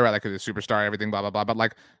category, right? Like the superstar, everything, blah, blah, blah. But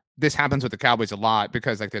like this happens with the Cowboys a lot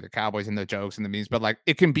because like they're the Cowboys and the jokes and the memes, but like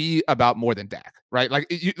it can be about more than Dak, right? Like,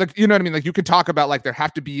 you know what I mean? Like you can talk about like there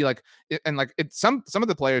have to be like, and like it's some of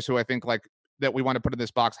the players who I think like that we want to put in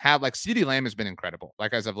this box have like CeeDee Lamb has been incredible,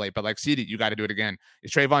 like as of late, but like CeeDee, you got to do it again.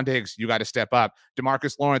 It's Trayvon Diggs, you got to step up.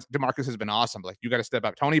 DeMarcus has been awesome. Like you got to step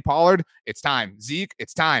up. Tony Pollard, it's time. Zeke,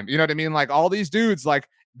 it's time. You know what I mean? Like all these dudes, like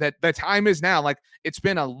that the time is now. Like, it's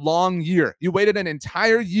been a long year. You waited an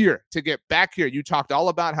entire year to get back here. You talked all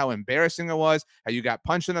about how embarrassing it was, how you got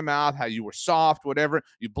punched in the mouth, how you were soft, whatever.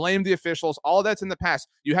 You blamed the officials. All that's in the past.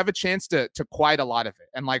 You have a chance to quiet a lot of it.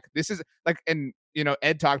 And like, this is like, and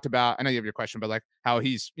Ed talked about, I know you have your question, but like how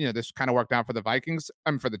he's, this kind of worked out for the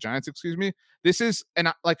for the Giants, excuse me. This is,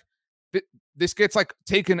 and this gets like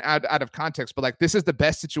taken out of context, but like, this is the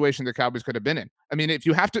best situation the Cowboys could have been in. I mean, if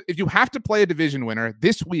you have to play a division winner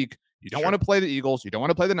this week, you don't want to play the Eagles, you don't want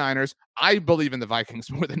to play the Niners. I believe in the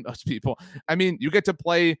Vikings more than most people. I mean, you get to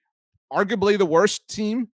play arguably the worst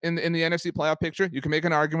team in the NFC playoff picture. You can make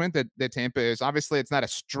an argument that Tampa is. Obviously, it's not a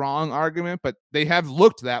strong argument, but they have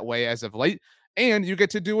looked that way as of late. And you get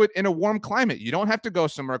to do it in a warm climate. You don't have to go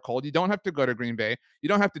somewhere cold. You don't have to go to Green Bay. You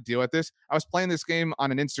don't have to deal with this. I was playing this game on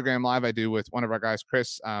an Instagram live I do with one of our guys,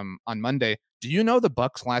 Chris, on Monday. Do you know the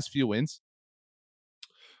Bucs' last few wins?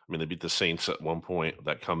 I mean, they beat the Saints at one point,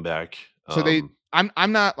 that comeback. So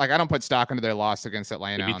I'm not like, I don't put stock into their loss against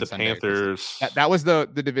Atlanta. They beat the Panthers. That was the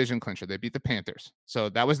division clincher. They beat the Panthers. So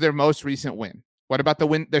that was their most recent win. What about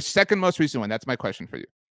their second most recent win? That's my question for you.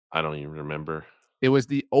 I don't even remember. It was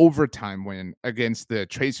the overtime win against the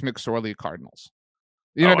Trace McSorley Cardinals.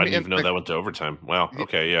 You know what I didn't even know that went to overtime. Wow.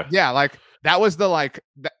 Okay. Yeah. Yeah. Like that was the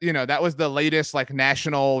that was the latest like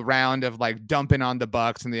national round of like dumping on the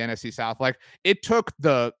Bucs in the NFC South. Like it took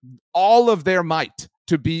all of their might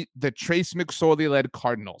to beat the Trace McSorley led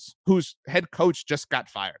Cardinals, whose head coach just got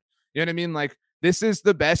fired. You know what I mean? Like, this is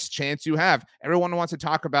the best chance you have. Everyone wants to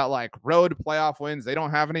talk about like road playoff wins. They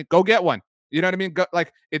don't have any. Go get one. You know what I mean?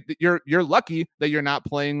 You're lucky that you're not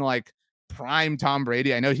playing like prime Tom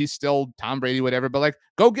Brady. I know he's still Tom Brady, whatever, but like,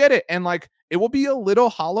 go get it. And like, it will be a little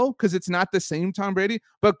hollow because it's not the same Tom Brady,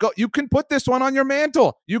 but you can put this one on your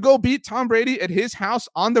mantle. You go beat Tom Brady at his house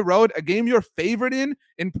on the road, a game you're favored in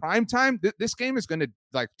prime time. This game is going to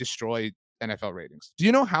like destroy NFL ratings. Do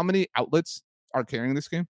you know how many outlets are carrying this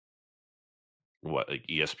game? What, like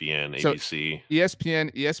ESPN, ABC? So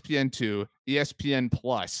ESPN, ESPN2, ESPN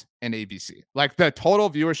Plus, and ABC. Like the total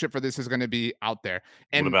viewership for this is going to be out there.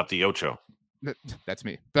 And what about the Ocho? That's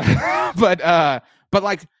me. but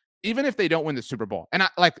like, even if they don't win the Super Bowl, and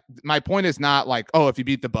my point is not like, oh, if you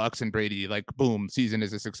beat the Bucs and Brady, like boom, season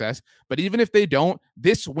is a success. But even if they don't,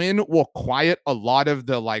 this win will quiet a lot of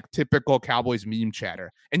the like typical Cowboys meme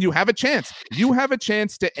chatter, and you have a chance. You have a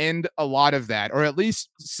chance to end a lot of that, or at least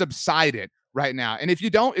subside it right now. And if you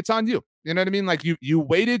don't, it's on you. You know what I mean? Like you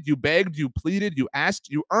waited, you begged, you pleaded, you asked,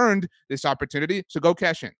 you earned this opportunity. So go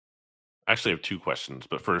cash in. I actually have two questions,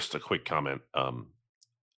 but first a quick comment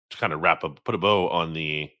to kind of wrap up, put a bow on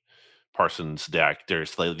the Parsons, Dak,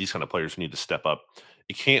 Darius Slay, these kind of players who need to step up.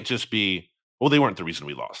 It can't just be, well, they weren't the reason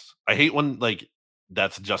we lost. I hate when like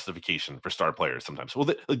that's justification for star players sometimes.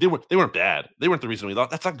 Well, they weren't bad. They weren't the reason we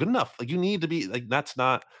lost. That's not good enough. Like you need to be like, that's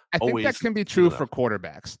not. I think that can be true for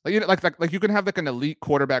quarterbacks. Like you can have like an elite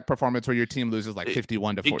quarterback performance where your team loses like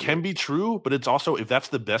 51 to 40. It can be true, but it's also, if that's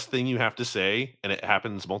the best thing you have to say and it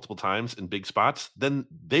happens multiple times in big spots, then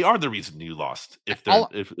they are the reason you lost. If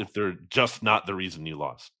they're just not the reason you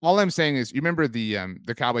lost. All I'm saying is, you remember the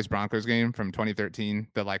Cowboys Broncos game from 2013,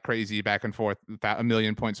 the like crazy back and forth, a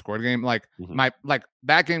million point scored game. Like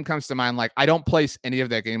that game comes to mind. Like I don't place any of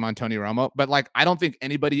that game on Tony Romo, but like I don't think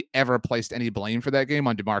anybody ever placed any blame for that game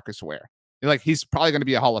on DeMarcus Ware. Like he's probably going to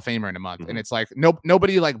be a Hall of Famer in a month, and it's like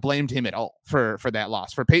nobody like blamed him at all for that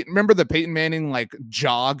loss. For Peyton, remember the Peyton Manning like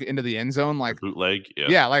jog into the end zone, like bootleg,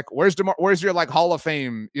 yeah. Like where's your like Hall of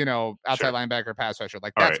Fame, outside linebacker pass rusher?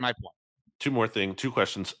 Like that's my point. Two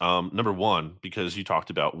questions. Number one, because you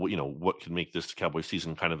talked about what can make this Cowboys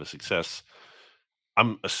season kind of a success.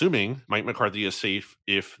 I'm assuming Mike McCarthy is safe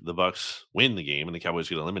if the Bucs win the game and the Cowboys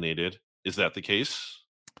get eliminated. Is that the case?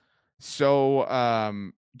 So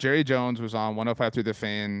Jerry Jones was on 105 Through the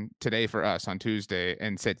Fan today for us on Tuesday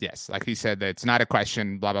and said yes. Like he said that it's not a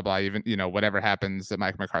question, blah, blah, blah. Even, whatever happens that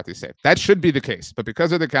Mike McCarthy's safe. That should be the case. But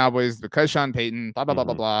because of the Cowboys, because Sean Payton, blah, blah, blah,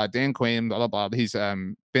 blah, blah, Dan Quinn, blah, blah, blah, he's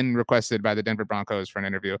been requested by the Denver Broncos for an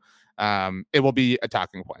interview. It will be a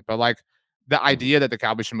talking point. But like the idea that the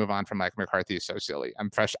Cowboys should move on from Mike McCarthy is so silly. I'm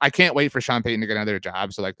fresh. I can't wait for Sean Payton to get another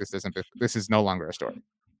job. So like this is no longer a story.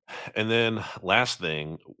 And then last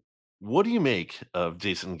thing, what do you make of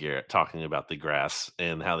Jason Garrett talking about the grass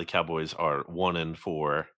and how the Cowboys are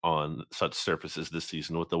 1-4 on such surfaces this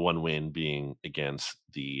season, with the one win being against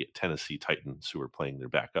the Tennessee Titans, who are playing their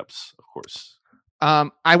backups, of course? I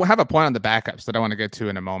have a point on the backups that I want to get to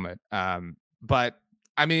in a moment. But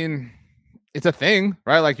I mean, it's a thing,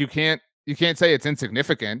 right? Like you can't say it's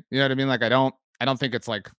insignificant. You know what I mean? Like I don't think it's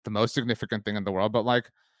like the most significant thing in the world, but like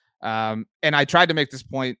And I tried to make this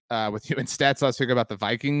point with you in stats last week about the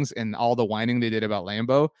Vikings and all the whining they did about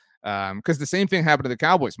Lambeau. Because the same thing happened to the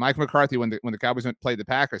Cowboys. Mike McCarthy, when the Cowboys played the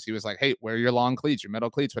Packers, he was like, "Hey, wear your long cleats, your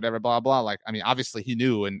metal cleats, whatever, blah blah." Like, I mean, obviously he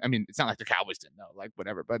knew, and I mean, it's not like the Cowboys didn't know, like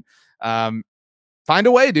whatever. But find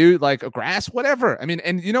a way, dude. Like a grass, whatever. I mean,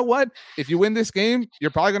 and you know what? If you win this game,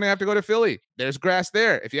 you're probably gonna have to go to Philly. There's grass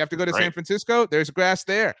there. If you have to go to San Francisco, there's grass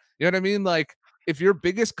there. You know what I mean? Like, if your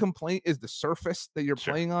biggest complaint is the surface that you're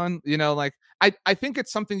playing on, you know, like I think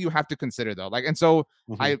it's something you have to consider though. Like, and so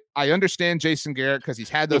I understand Jason Garrett because he's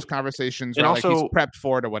had those conversations, and also, like he's prepped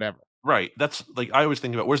for it or whatever. Right. That's like, I always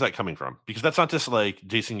think about, where's that coming from? Because that's not just like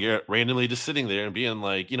Jason Garrett randomly just sitting there and being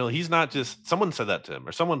like, he's not just, someone said that to him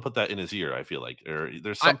or someone put that in his ear, I feel like, or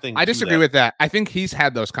there's something. I disagree with that. I think he's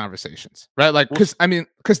had those conversations, right? Like,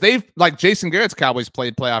 because they've, like, Jason Garrett's Cowboys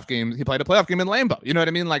played playoff games. He played a playoff game in Lambeau. You know what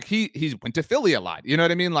I mean? Like, he went to Philly a lot. You know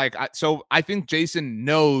what I mean? Like, so I think Jason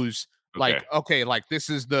knows, like, okay, like this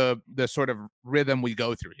is the sort of rhythm we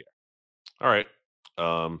go through here. All right.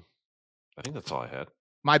 I think that's all I had.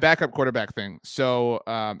 My backup quarterback thing. So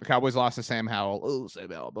the Cowboys lost to Sam Howell. Oh,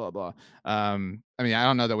 Sam Howell, blah blah. I mean, I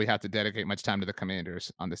don't know that we have to dedicate much time to the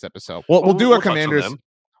Commanders on this episode. We'll do our Commanders. I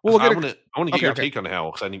want to get your take on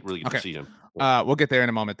Howell because I didn't really get to see him. We'll get there in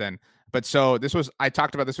a moment then. But so I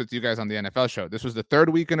talked about this with you guys on the NFL show. This was the third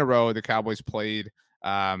week in a row the Cowboys played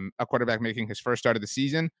a quarterback making his first start of the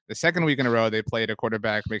season. The second week in a row they played a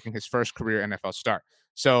quarterback making his first career NFL start.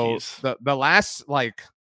 So the last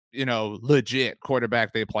legit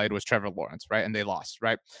quarterback they played was Trevor Lawrence, right? And they lost,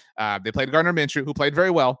 right? They played Gardner Minshew, who played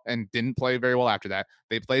very well and didn't play very well after that.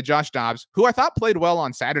 They played Josh Dobbs, who I thought played well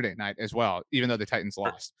on Saturday night as well, even though the Titans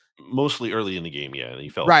lost. Mostly early in the game, yeah. And he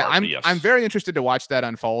fell right. apart, I'm very interested to watch that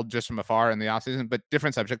unfold just from afar in the offseason, but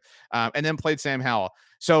different subject. And then played Sam Howell.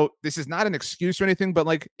 So this is not an excuse or anything, but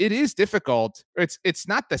like it is difficult. It's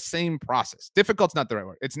not the same process. Difficult's not the right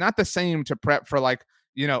word. It's not the same to prep for like,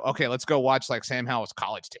 okay, let's go watch like Sam Howell's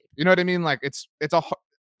college tape. You know what I mean? Like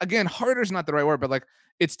again, harder is not the right word, but like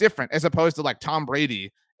it's different as opposed to like Tom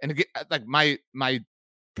Brady. And again, like my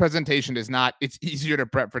presentation is not, it's easier to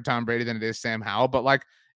prep for Tom Brady than it is Sam Howell, but like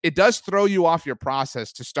it does throw you off your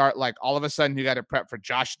process to start like all of a sudden you got to prep for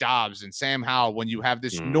Josh Dobbs and Sam Howell when you have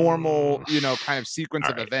this normal, kind of sequence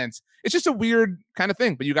of events. It's just a weird kind of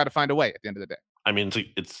thing, but you got to find a way at the end of the day. I mean,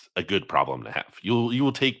 it's a good problem to have. You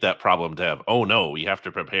will take that problem to have. Oh no, we have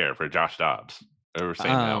to prepare for Josh Dobbs or Sam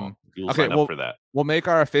Howell. You'll sign up for that. We'll make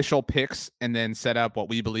our official picks and then set up what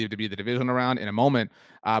we believe to be the divisional round in a moment.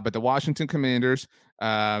 But the Washington Commanders,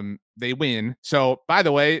 they win. So, by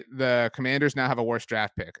the way, the Commanders now have a worse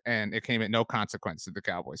draft pick, and it came at no consequence to the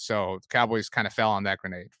Cowboys. So, the Cowboys kind of fell on that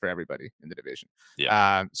grenade for everybody in the division.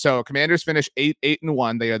 Yeah. So, Commanders finish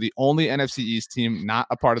 8-1. They are the only NFC East team not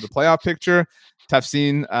a part of the playoff picture. Tough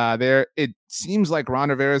scene there. It seems like Ron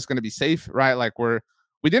Rivera is going to be safe, right? Like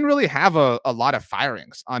we didn't really have a lot of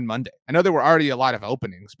firings on Monday. I know there were already a lot of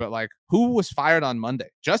openings, but like who was fired on Monday?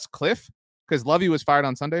 Just Cliff? Because Lovey was fired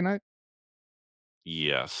on Sunday night?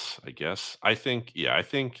 Yes, I guess. I think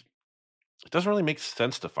it doesn't really make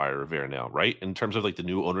sense to fire Rivera now, right? In terms of like the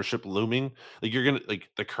new ownership looming. Like you're gonna like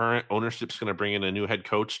the current ownership's gonna bring in a new head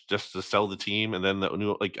coach just to sell the team, and then the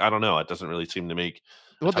new I don't know. It doesn't really seem to make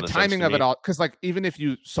the timing of it all, because like even if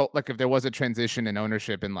you if there was a transition in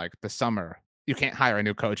ownership in like the summer, you can't hire a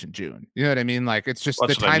new coach in June. You know what I mean? Like it's just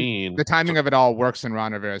the timing of it all works in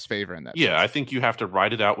Ron Rivera's favor in that. Yeah, sense. I think you have to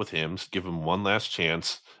ride it out with him, give him one last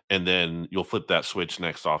chance, and then you'll flip that switch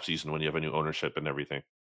next offseason when you have a new ownership and everything.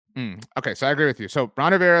 Okay, so I agree with you. So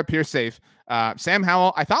Ron Rivera appears safe. Sam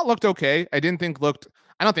Howell, I thought looked okay. I don't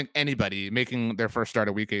think anybody making their first start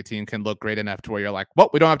of Week 18 can look great enough to where you're like,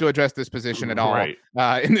 well, we don't have to address this position at all in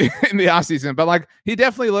the offseason. But like he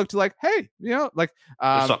definitely looked like, hey, like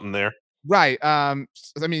there's something there. Right. I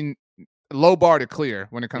mean, low bar to clear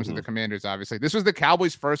when it comes to the Commanders, obviously. This was the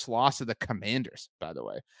Cowboys' first loss to the Commanders, by the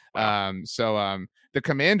way. Wow. So the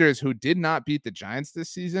Commanders, who did not beat the Giants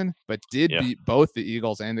this season, but did beat both the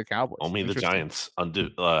Eagles and the Cowboys. Only the Giants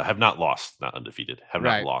have not lost, not undefeated, have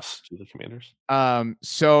not lost to the Commanders.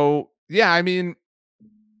 So, yeah, I mean,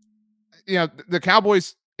 the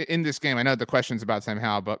Cowboys in this game, I know the questions about Sam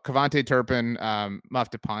Howell, but Kevontae Turpin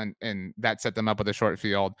muffed a punt, and that set them up with a short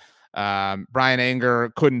field. Brian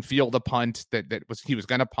Anger couldn't field a punt he was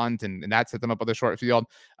going to punt, and that set them up with a short field.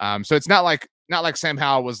 So it's not like Sam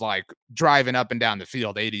Howell was like driving up and down the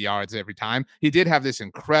field 80 yards every time. He did have this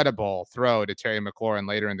incredible throw to Terry McLaurin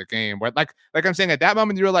later in the game where like I'm saying at that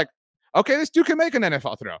moment you were like, okay, this dude can make an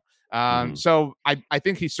NFL throw. So I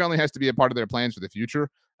think he certainly has to be a part of their plans for the future.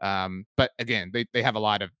 But again, they have a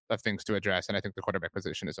lot of things to address, and I think the quarterback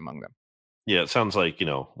position is among them. Yeah, it sounds like,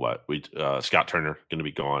 Scott Turner going to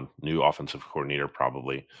be gone, new offensive coordinator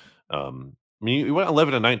probably. I mean, you went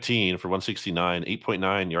 11 and 19 for 169,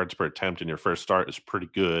 8.9 yards per attempt in your first start is pretty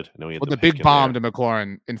good. I know he had Well, the the pick big in bomb there. to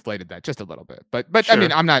McLaurin inflated that just a little bit, but I mean,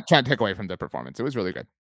 Sure. I'm not trying to take away from the performance. It was really good.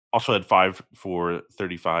 Also had 5 for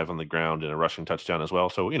 35 on the ground and a rushing touchdown as well.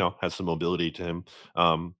 So, has some mobility to him.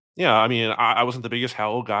 Yeah, I mean, I wasn't the biggest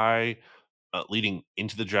Howell guy leading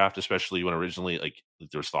into the draft, especially when originally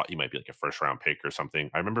there was thought he might be like a first round pick or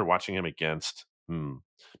something. I remember watching him against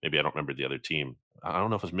maybe I don't remember the other team. I don't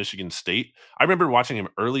know if it was Michigan State. I remember watching him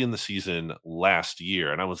early in the season last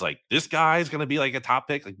year, and I was like, "This guy's gonna be like a top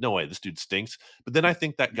pick." Like, no way, this dude stinks. But then I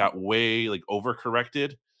think that got way like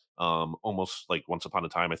overcorrected. Almost like once upon a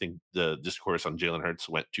time, I think the discourse on Jalen Hurts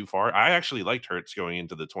went too far. I actually liked Hurts going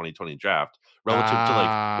into the 2020 draft relative to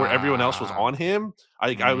like where everyone else was Ah, on him.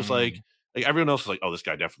 I was mm, like everyone else was like, "Oh, this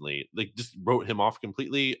guy definitely," like just wrote him off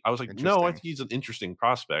completely. I was like, "No, I interesting. think he's an interesting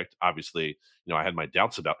prospect." Obviously, I had my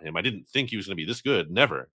doubts about him. I didn't think he was going to be this good.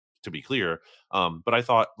 Never, to be clear. But I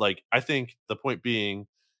thought, I think the point being,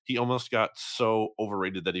 he almost got so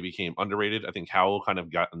overrated that he became underrated. I think Howell kind of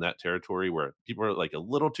got in that territory where people are like a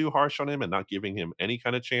little too harsh on him and not giving him any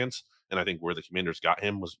kind of chance. And I think where the Commanders got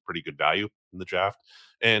him was pretty good value in the draft.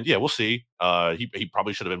 And yeah, we'll see. He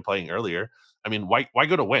probably should have been playing earlier. I mean, why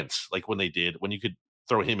go to Wentz like when they did when you could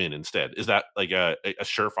throw him in instead? Is that like a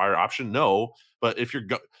surefire option? No, but if you're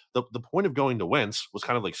the point of going to Wentz was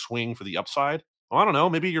kind of like swing for the upside. Well, I don't know.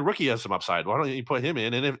 Maybe your rookie has some upside. Why don't you put him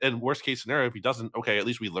in? And worst case scenario, if he doesn't, okay, at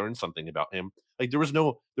least we learned something about him. Like there was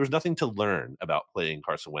nothing to learn about playing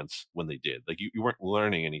Carson Wentz when they did. Like you weren't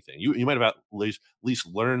learning anything. You might have at least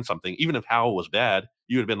learned something. Even if Howell was bad,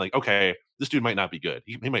 you would have been like, okay, this dude might not be good.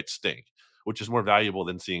 He might stink, which is more valuable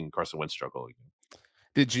than seeing Carson Wentz struggle again.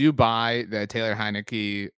 Did you buy that Taylor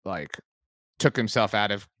Heineke took himself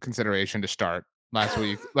out of consideration to start last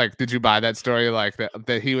week? Like, did you buy that story? Like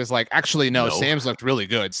that he was like, actually, no, No. Sam's looked really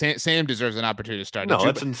good. Sam deserves an opportunity to start. No,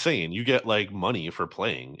 that's insane. You get like money for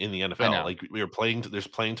playing in the I NFL. know. Like we are playing. There's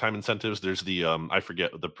playing time incentives. There's the I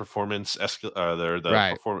forget the performance. The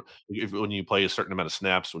Right. perform. When you play a certain amount of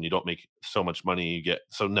snaps, when you don't make so much money, you get.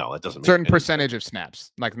 So no, that doesn't make Certain any sense. percentage of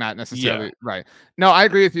snaps, like not Yeah, necessarily right. No, I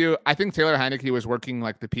agree with you. I think Taylor Heineke was working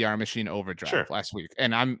like the PR machine overdrive sure. last week,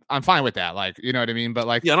 and I'm fine with that. Like, you know what I mean? But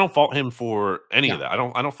like, Yeah, I don't fault him for any no, of that. I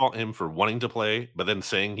don't fault him for wanting to play, but then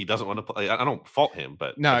saying he doesn't want to play. I don't fault him, but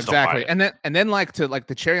I no, just don't buy exactly. it. And then like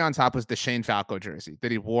the cherry on top was the Shane Falco jersey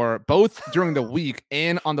that he wore both during the week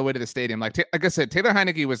and on the way to the stadium. Like I said, Taylor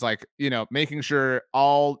Heineke was like, making sure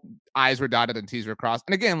all I's were dotted and T's were crossed.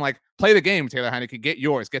 And again, like play the game, Taylor Heineke, get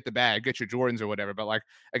yours, get the bag, get your Jordans or whatever. But like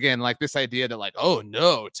again, like this idea that like, oh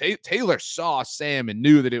no, Taylor saw Sam and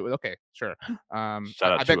knew that it was okay, sure. Shout I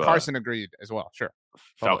out bet to Carson agreed as well. Sure.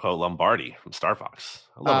 Totally. Falco Lombardi from Star Fox.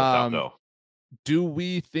 I love a Um, Falco. do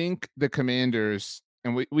we think the Commanders,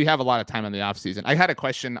 and we have a lot of time on the offseason. I had a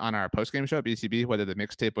question on our postgame show at BCB whether the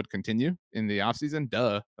mixtape would continue in the offseason.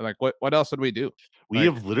 Duh. Like what else would we do? We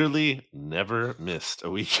Like, have literally never missed a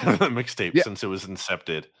week of a mixtape yeah. since it was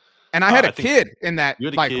incepted. And I had a I think kid in that you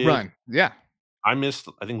had a like kid. run. Yeah. I missed,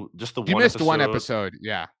 I think, just the You one missed one episode episode.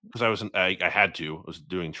 Yeah. because I had to. I was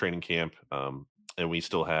doing training camp, and we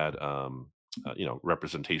still had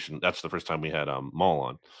representation. That's the first time we had Maul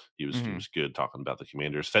on. He Mhm. was good talking about the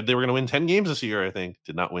Commanders. Said they were going to win 10 games this year. I think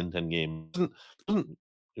did not win 10 games. He I was mean,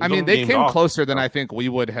 only they games came off. closer than So I think we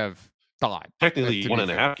would have thought, technically to one be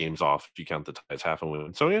and a fair. half games off if you count the ties half and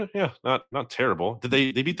win. So yeah, not terrible. Did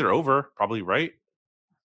they beat their over? Probably right.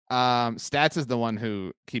 Stats is the one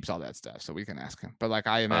who keeps all that stuff, so we can ask him. But like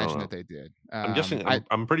I I don't imagine that know. they did. I'm guessing. I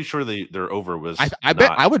I'm pretty sure their over I was I bet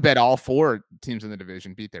not. I would bet all 4 teams in the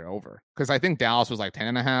division beat their over because I think Dallas was like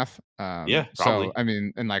 10.5. Yeah, So probably. I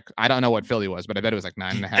mean, and like I don't know what Philly was, but I bet it was like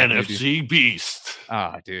 9.5 maybe. NFC beast.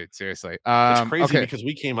 Oh, dude, seriously. It's crazy Okay. because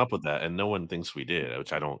we came up with that and no one thinks we did,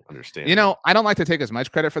 which I don't understand. I don't like to take as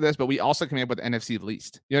much credit for this, but we also came up with NFC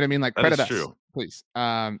least. You know what I mean? Like That credit is us, true. please.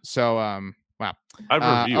 Wow. I have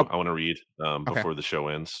a review Oh, I want to read okay. before the show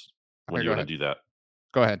ends. When Okay, do you go want ahead. to do that?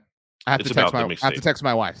 Go ahead. It's about the I have to mixtape. text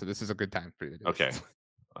my wife, so this is a good time for you to do Okay. this.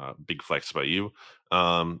 Big flex by you.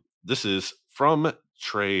 This is from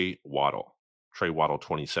Trey Waddle. Trey Waddle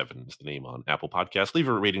 27 is the name on Apple Podcasts. Leave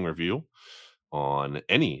a rating review on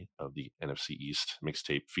any of the NFC East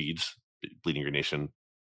mixtape feeds, Bleeding Your Nation,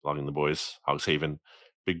 Logging the Boys, Hogs Haven,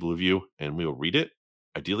 Big Blue View, and we will read it,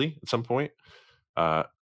 ideally, at some point.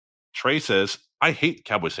 Trey says, I hate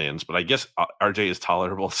Cowboys fans, but I guess RJ is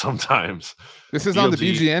tolerable sometimes. This is on the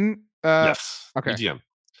BLG BGN. Yes, Okay. BGM.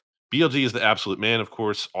 BLG is the absolute man, of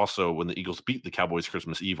course. Also, when the Eagles beat the Cowboys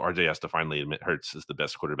Christmas Eve, RJ has to finally admit Hurts is the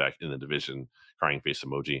best quarterback in the division. Crying face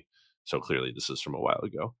emoji. So clearly, this is from a while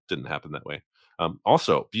ago. Didn't happen that way.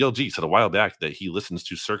 Also, BLG said a while back that he listens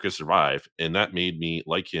to Circus Survive, and that made me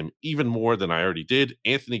like him even more than I already did.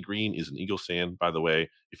 Anthony Green is an Eagles fan, by the way.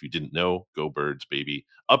 If you didn't know, go Birds, baby.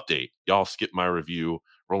 Update. Y'all skip my review.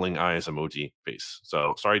 Rolling eyes emoji face.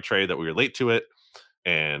 So sorry, Trey, that we were late to it.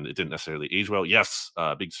 And it didn't necessarily age well. Yes,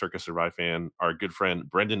 big Circus Survive fan. Our good friend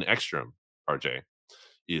Brendan Ekstrom, RJ,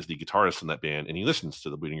 is the guitarist in that band, and he listens to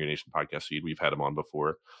the Bleeding Green Nation podcast feed. We've had him on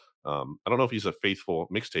before. I don't know if he's a faithful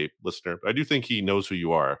mixtape listener, but I do think he knows who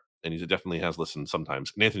you are, and he definitely has listened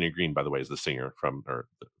sometimes. And Anthony Green, by the way, is the singer from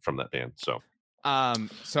that band. So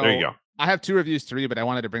there you go. I have 2 reviews to read, but I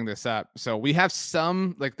wanted to bring this up. So we have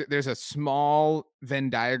some, like there's a small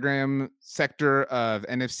Venn diagram sector of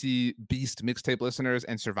NFC Beast mixtape listeners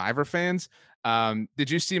and Survivor fans.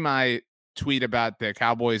 Did you see my tweet about the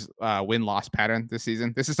Cowboys win-loss pattern this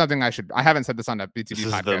season? This is something I haven't said this on the BTB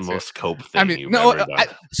podcast. This is the most cope thing you've ever done.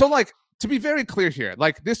 So like, to be very clear here,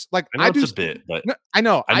 like this, like I know it's a bit, but I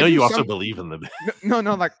know you also believe in the bit. No,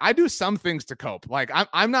 like I do some things to cope. Like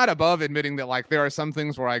I'm not above admitting that like there are some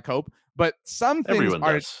things where I cope, but some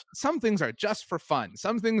things are just for fun.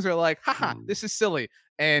 Some things are like, haha, this is silly,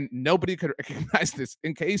 and nobody could recognize this.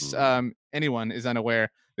 In case anyone is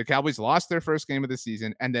unaware, the Cowboys lost their first game of the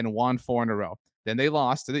season and then won 4 in a row. Then they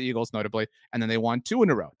lost to the Eagles, notably, and then they won 2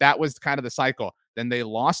 in a row. That was kind of the cycle. Then they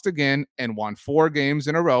lost again and won 4 games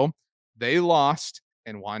in a row. They lost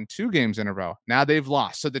and won 2 games in a row. Now they've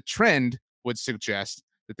lost. So the trend would suggest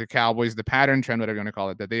that the Cowboys, the pattern trend, whatever you want to call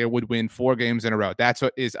it, that they would win 4 games in a row. That's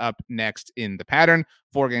what is up next in the pattern.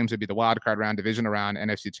 4 games would be the wild card round, divisional round,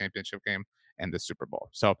 NFC championship game, and the Super Bowl.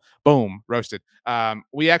 So boom, roasted.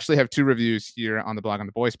 We actually have 2 reviews here on the Blog on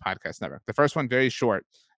the Boys podcast network. The first one, very short.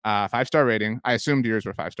 5-star rating. I assumed yours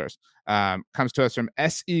were 5 stars. Comes to us from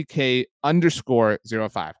SEK_05.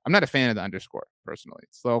 I'm not a fan of the underscore personally.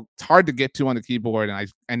 So it's hard to get to on the keyboard, and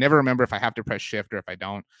I never remember if I have to press shift or if I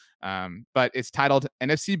don't. But it's titled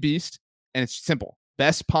NFC Beast, and it's simple.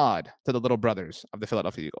 Best pod to the little brothers of the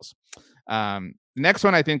Philadelphia Eagles. The next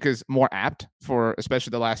one I think is more apt for especially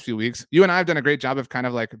the last few weeks. You and I have done a great job of kind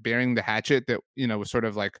of like burying the hatchet that, was sort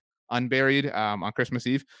of like unburied on Christmas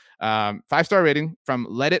Eve. 5-star rating from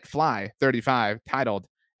Let It Fly 35, titled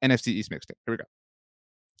NFC East Mixtape. Here we go.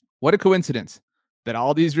 What a coincidence that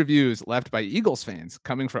all these reviews left by Eagles fans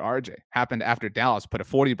coming for RJ happened after Dallas put a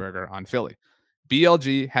 40 burger on Philly.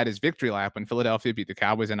 BLG had his victory lap when Philadelphia beat the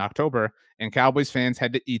Cowboys in October, and Cowboys fans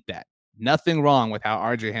had to eat that. Nothing wrong with how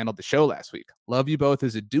RJ handled the show last week. Love you both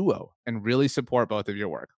as a duo and really support both of your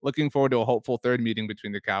work. Looking forward to a hopeful third meeting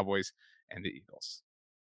between the Cowboys and the Eagles.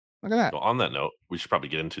 Look at that. Well, on that note, we should probably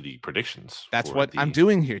get into the predictions. That's what I'm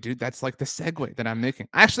doing here, dude. That's like the segue that I'm making.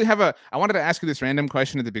 I actually have I wanted to ask you this random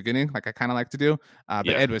question at the beginning, like I kind of like to do, but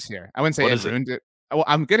Ed was here. I wouldn't say Ed ruined it. Well,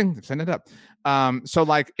 I'm send it up. So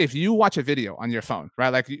like if you watch a video on your phone, right?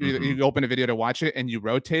 Like you open a video to watch it and you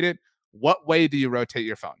rotate it. What way do you rotate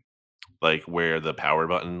your phone? Like where the power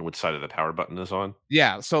button, which side of the power button is on?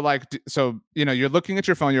 Yeah. So like, you're looking at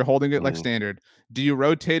your phone, you're holding it like standard. Do you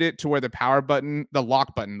rotate it to where the power button, the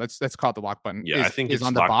lock button, let's call it the lock button. Yeah, I think it's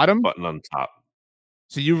on the bottom button on top.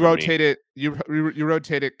 So you rotate it, you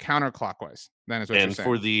rotate it counterclockwise. Then is what you're saying. And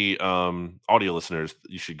for the audio listeners,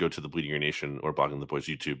 you should go to the Bleeding Green Nation or Blogging the Boys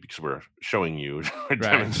YouTube because we're showing you, we're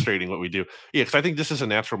demonstrating what we do. Yeah, because I think this is a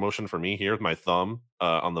natural motion for me here with my thumb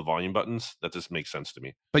on the volume buttons. That just makes sense to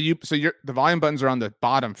me. But the volume buttons are on the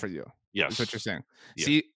bottom for you. Yes, is what you're saying. Yeah.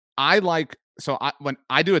 See, when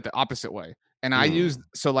I do it the opposite way, and I use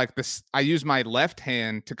my left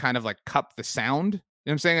hand to kind of like cup the sound. You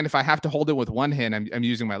know what I'm saying? And if I have to hold it with one hand, I'm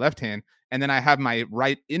using my left hand. And then I have my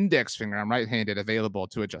right index finger, I'm right-handed, available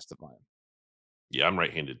to adjust the volume. Yeah, I'm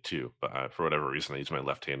right-handed too. But for whatever reason, I use my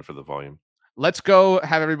left hand for the volume. Let's go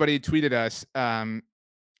have everybody tweet at us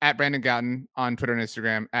at Brandon Gouton on Twitter and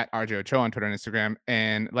Instagram, at RJ Ochoa on Twitter and Instagram,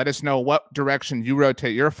 and let us know what direction you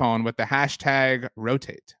rotate your phone with the hashtag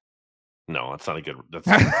rotate. No, that's not a good.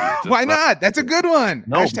 Why not? That's a good one.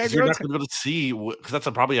 No, because you're not going to be able to see because that's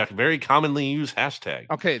probably a very commonly used hashtag.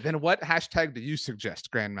 Okay, then what hashtag do you suggest,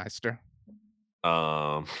 Grandmaster?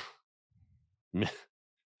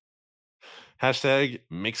 Hashtag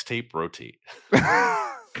mixtape rotate.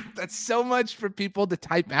 That's so much for people to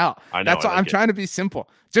type out. I know. That's all. I'm trying to be simple.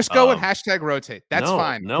 Just go with hashtag rotate. That's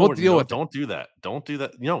fine. We'll deal with it. Don't do that. Don't do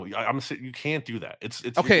that. No, I'm saying you can't do that. It's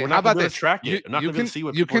okay. We're how about this? Track it. I'm not going to see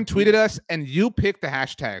what you can tweet at us, and you pick the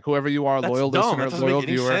hashtag. Whoever you are, loyal listener, loyal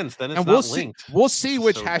viewer, then it's and we'll see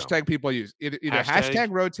which hashtag people use. Either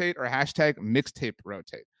hashtag rotate or hashtag mixtape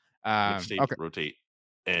rotate. Mixtape, Okay. rotate.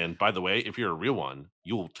 And by the way, if you're a real one,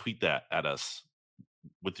 you will tweet that at us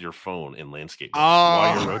with your phone in landscape mode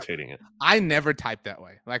while you're rotating it. I never type that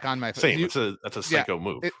way, like on my phone. Same. That's a psycho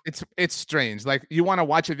move. It's strange. Like you want to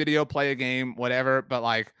watch a video, play a game, whatever, but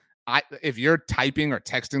like if you're typing or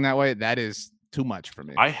texting that way, that is too much for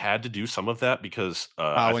me. I had to do some of that because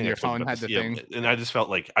when your phone had the thing, and I just felt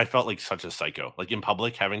like such a psycho, like in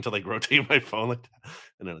public, having to like rotate my phone like that.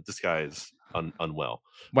 And then this guy is unwell.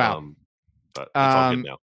 Wow. But it's all good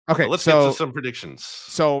now. Okay, let's get to some predictions.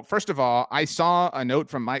 So first of all, I saw a note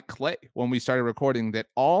from Mike Clay when we started recording that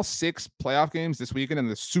all 6 playoff games this weekend and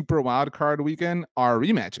the Super Wild Card weekend are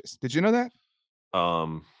rematches. Did you know that?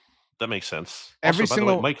 That makes sense. Every also,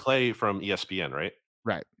 single by the way, Mike Clay from ESPN, right?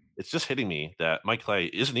 Right. It's just hitting me that Mike Clay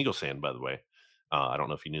is an Eagles fan, by the way. I don't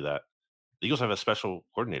know if you knew that. The Eagles have a special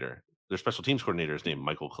coordinator. Their special teams coordinator is named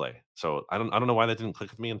Michael Clay. So I don't know why that didn't click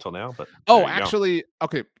with me until now. But actually,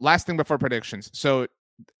 okay. Last thing before predictions. So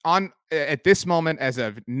at this moment, as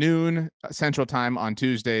of noon Central Time on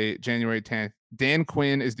Tuesday, January 10th, Dan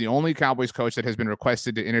Quinn is the only Cowboys coach that has been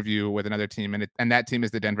requested to interview with another team, and that team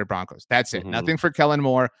is the Denver Broncos. That's it. Mm-hmm. Nothing for Kellen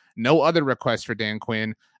Moore. No other requests for Dan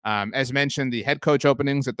Quinn. As mentioned, the head coach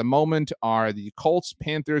openings at the moment are the Colts,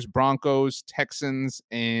 Panthers, Broncos, Texans,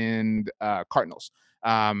 and Cardinals.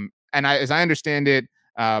 And as I understand it,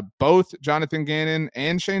 both Jonathan Gannon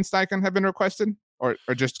and Shane Steichen have been requested. Or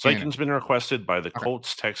just Steichen's been requested by the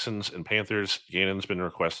Colts, Texans, and Panthers. Gannon's been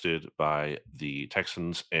requested by the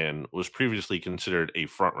Texans and was previously considered a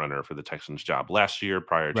front runner for the Texans job last year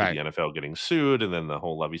prior to the NFL getting sued and then the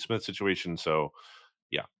whole Lovie Smith situation. So,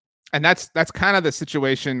 yeah. And that's kind of the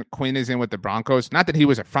situation Quinn is in with the Broncos. Not that he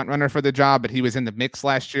was a front runner for the job, but he was in the mix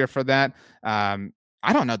last year for that. I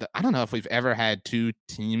don't know if we've ever had 2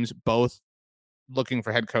 teams both looking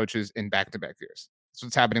for head coaches in back-to-back years. That's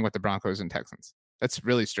what's happening with the Broncos and Texans. That's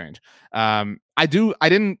really strange. I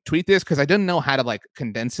didn't tweet this because I didn't know how to like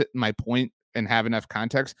condense it, my point, and have enough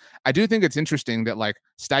context. I do think it's interesting that like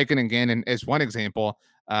Steichen and Gannon, as one example,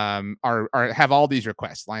 have all these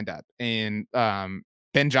requests lined up, and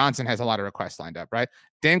Ben Johnson has a lot of requests lined up, right?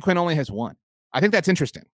 Dan Quinn only has 1. I think that's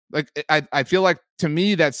interesting. Like I feel like, to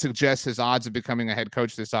me, that suggests his odds of becoming a head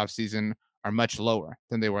coach this offseason are much lower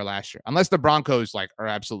than they were last year, unless the Broncos like are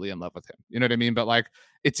absolutely in love with him. You know what I mean? But like,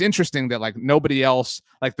 it's interesting that like nobody else,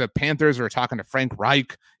 like the Panthers were talking to Frank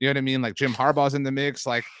Reich. You know what I mean? Like Jim Harbaugh's in the mix.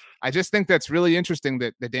 Like, I just think that's really interesting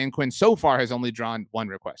that Dan Quinn so far has only drawn 1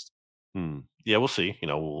 request. Yeah, we'll see.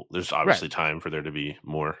 There's obviously time for there to be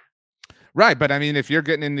more. Right, but I mean, if you're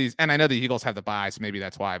getting in these, and I know the Eagles have the bye, so maybe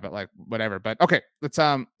that's why. But like, whatever. But okay, let's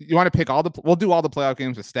you want to pick we'll do all the playoff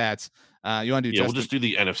games with stats. You want to do? Yeah, we'll just do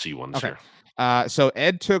the NFC ones here. So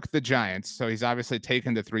Ed took the Giants, so he's obviously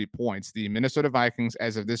taken the 3 points. The Minnesota Vikings,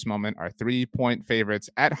 as of this moment, are 3-point favorites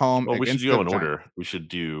at home. Well, we should go in order. We should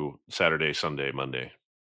do Saturday, Sunday, Monday.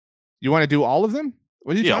 You want to do all of them?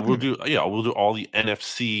 What are you talking about? We'll do all the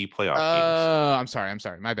NFC playoff games. I'm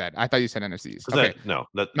sorry. My bad. I thought you said NFCs. Okay.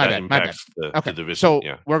 That impacts the division. So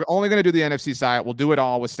we're only going to do the NFC side. We'll do it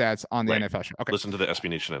all with stats on the NFL show. Okay. Listen to the SB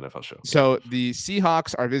Nation NFL show. So the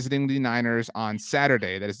Seahawks are visiting the Niners on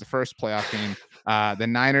Saturday. That is the first playoff game. The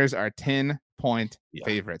Niners are 10-point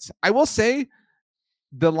favorites. I will say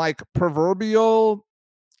the like proverbial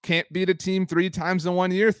can't beat a team 3 times in 1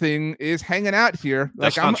 year thing is hanging out here.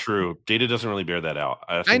 That's not true. Data doesn't really bear that out.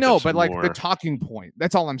 I know, but like the talking point,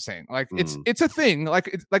 that's all I'm saying. Like it's a thing. Like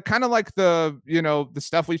it's like kind of like the the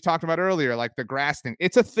stuff we've talked about earlier, like the grass thing.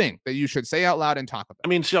 It's a thing that you should say out loud and talk about. I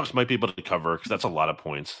mean, Seahawks might be able to cover because that's a lot of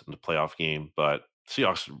points in the playoff game, but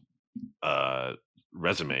Seahawks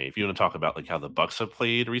resume, if you want to talk about like how the Bucks have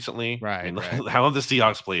played recently, right? I mean, how have the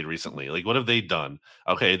Seahawks played recently? Like, what have they done?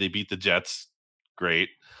 Okay, they beat the Jets. Great.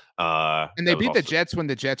 And they beat the Jets when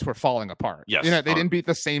the Jets were falling apart. Yes, they didn't beat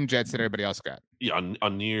the same Jets that everybody else got. Yeah,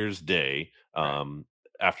 on New Year's Day.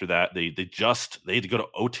 After that, they had to go to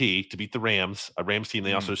OT to beat the Rams, a Rams team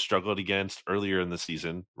they also struggled against earlier in the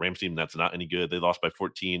season. Rams team that's not any good. They lost by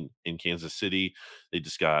 14 in Kansas City. They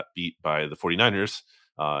just got beat by the 49ers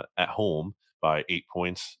at home by 8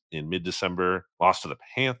 points in mid-December. Lost to the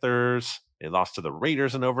Panthers. They lost to the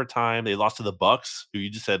Raiders in overtime. They lost to the Bucks, who you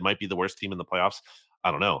just said might be the worst team in the playoffs. I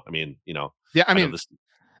don't know. I mean, yeah. I mean,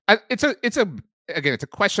 it's a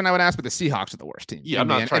question I would ask, but the Seahawks are the worst team. Yeah, I'm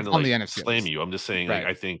not trying to on the NFC slam you. I'm just saying, like,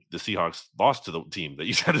 I think the Seahawks lost to the team that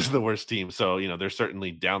you said is the worst team. So, they're certainly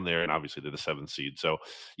down there, and obviously they're the 7th seed. So,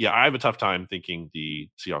 yeah, I have a tough time thinking the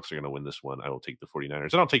Seahawks are going to win this one. I will take the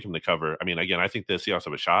 49ers, and I'll take them to cover. I mean, again, I think the Seahawks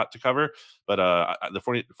have a shot to cover, but the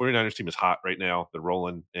 49ers team is hot right now. They're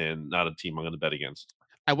rolling, and not a team I'm going to bet against.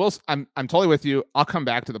 I'm totally with you. I'll come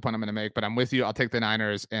back to the point I'm going to make, but I'm with you. I'll take the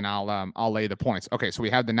Niners and I'll lay the points. Okay, so we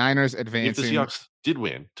have the Niners advancing. If the Seahawks did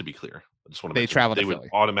win, to be clear, I just want to mention travel they to would Philly.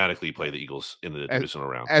 automatically play the Eagles in the divisional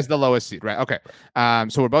round as the lowest seed, right? Okay.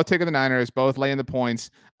 So we're both taking the Niners, both laying the points.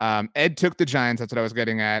 Ed took the Giants. That's what I was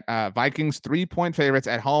getting at. Vikings 3-point favorites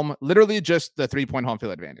at home. Literally just the 3-point home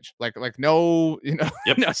field advantage. Like no,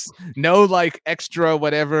 Yep. no like extra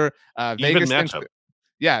whatever. Even Vegas matchup.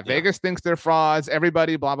 Vegas thinks they're frauds.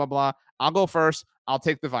 Everybody, blah blah blah. I'll go first. I'll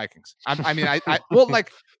take the Vikings. I well,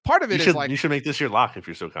 like part of it is like you should make this your lock if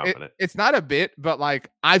you're so confident. It's not a bit, but like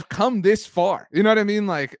I've come this far. You know what I mean?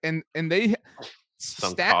 Like, and they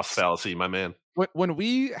some cost fallacy, my man. When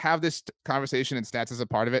we have this conversation and stats as a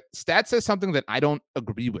part of it, stats says something that I don't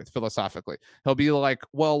agree with philosophically. He'll be like,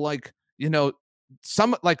 well, like,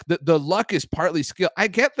 some like the luck is partly skill. I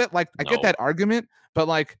get that, like I get that argument, but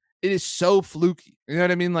like it is so fluky. You know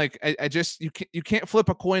what I mean? Like I just you can't flip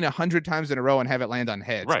a coin 100 times in a row and have it land on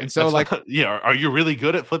heads. Right. And so like are you really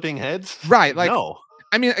good at flipping heads? Right. Like no.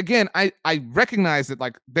 I mean, again, I recognize that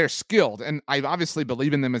like they're skilled, and I obviously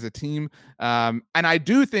believe in them as a team. And I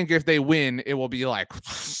do think if they win, it will be like,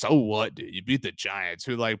 so what, dude? You beat the Giants,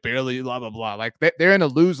 who like barely blah blah blah. Like they're in a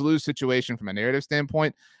lose-lose situation from a narrative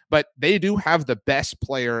standpoint, but they do have the best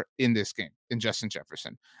player in this game in Justin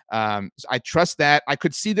Jefferson. So I trust that. I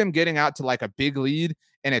could see them getting out to like a big lead,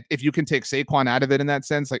 and if you can take Saquon out of it in that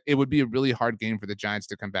sense, like it would be a really hard game for the Giants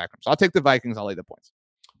to come back from. So I'll take the Vikings. I'll lay the points.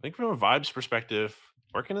 I think from a vibes perspective,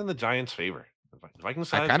 working in the Giants' favor. The Vikings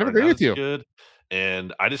side I kind of agree with you. Good,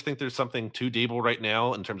 and I just think there's something to Dable right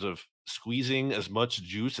now in terms of squeezing as much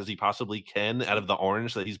juice as he possibly can out of the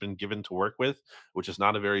orange that he's been given to work with, which is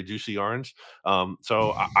not a very juicy orange.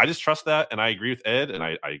 So I just trust that, and I agree with Ed, and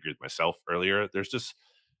I agree with myself earlier.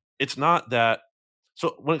 It's not that.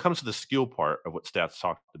 So when it comes to the skill part of what Stats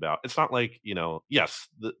talked about, it's not like, yes,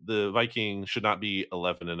 the Vikings should not be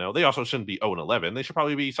 11-0. They also shouldn't be 0-11. They should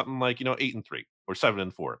probably be something like, 8-3 or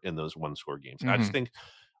 7-4 in those one-score games. I just think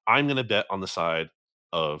I'm going to bet on the side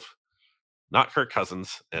of not Kirk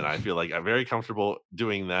Cousins, and I feel like I'm very comfortable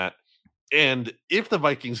doing that. And if the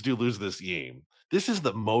Vikings do lose this game, this is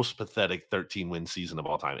the most pathetic 13-win season of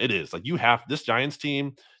all time. It is. Like, you have this Giants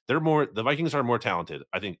team, the Vikings are more talented,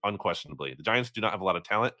 I think, unquestionably. The Giants do not have a lot of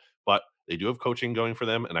talent, but they do have coaching going for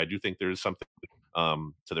them, and I do think there's something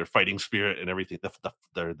to their fighting spirit and everything.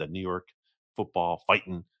 They're the New York football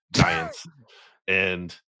fighting Giants,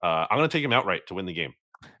 and I'm going to take them outright to win the game.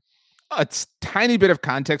 A tiny bit of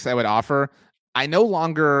context I would offer. I no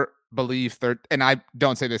longer believe and I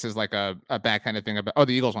don't say this as like a bad kind of thing about,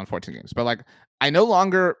 the Eagles won 14 games, but like I no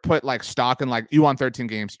longer put like stock in like you won 13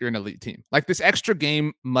 games, you're an elite team. Like this extra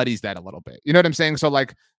game muddies that a little bit. You know what I'm saying? So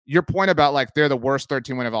like your point about like they're the worst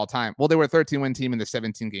 13 win of all time. Well, they were a 13 win team in the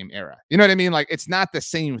 17 game era. You know what I mean? Like it's not the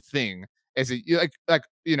same thing as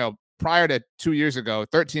prior to 2 years ago,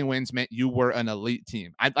 13 wins meant you were an elite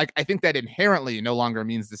team. I think that inherently no longer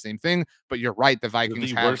means the same thing, but you're right. The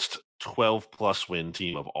Vikings have the worst 12+ win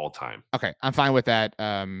team of all time. Okay. I'm fine with that.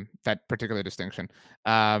 That particular distinction.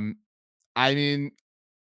 I mean,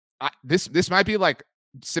 this might be like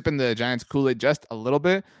sipping the Giants Kool-Aid just a little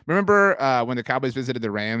bit. Remember when the Cowboys visited the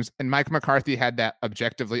Rams and Mike McCarthy had that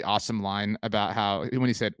objectively awesome line about how when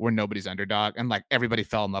he said we're nobody's underdog, and like everybody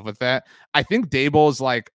fell in love with that. I think Dable's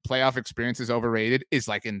like playoff experience is overrated is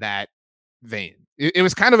like in that vein. It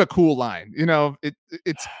was kind of a cool line,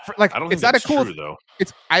 it's like, I don't it's think not a cool true, though.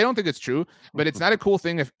 I don't think it's true, but it's not a cool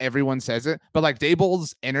thing if everyone says it, but like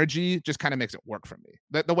Dable's energy just kind of makes it work for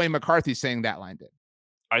me. The way McCarthy's saying that line did.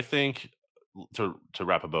 I think to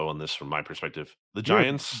wrap a bow on this from my perspective, the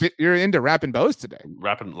Giants, you're into wrapping bows today.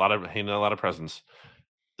 Handing a lot of presents.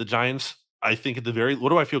 The Giants, I think what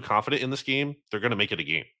do I feel confident in this game? They're going to make it a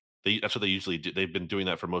game. That's what they usually do. They've been doing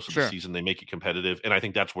that for most of the season. They make it competitive, and I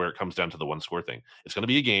think that's where it comes down to the one-score thing. It's going to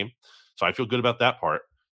be a game, so I feel good about that part.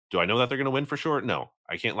 Do I know that they're going to win for sure? No,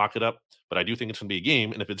 I can't lock it up, but I do think it's going to be a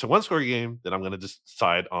game. And if it's a one-score game, then I'm going to just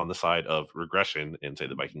decide on the side of regression and say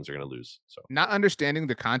the Vikings are going to lose. So, not understanding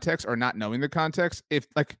the context or not knowing the context, if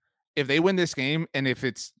they win this game and if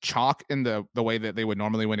it's chalk in the way that they would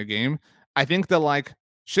normally win a game, I think the like,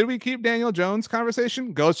 should we keep Daniel Jones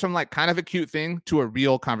conversation goes from like kind of a cute thing to a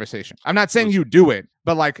real conversation. I'm not saying you do it,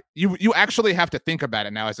 but like you actually have to think about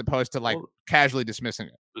it now as opposed to like casually dismissing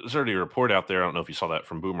it. There's already a report out there. I don't know if you saw that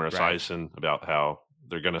from Boomer Esiason about how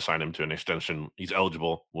they're going to sign him to an extension. He's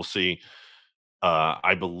eligible. We'll see.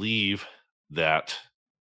 I believe that.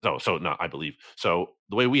 So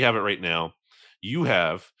the way we have it right now, you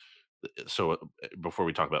have. So before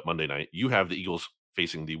we talk about Monday night, you have the Eagles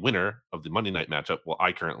facing the winner of the Monday night matchup. Well,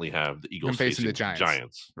 I currently have the Eagles facing the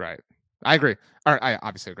Giants. Right. I agree. Or I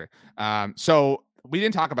obviously agree. So we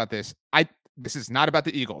didn't talk about this. This is not about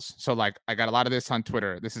the Eagles. So like I got a lot of this on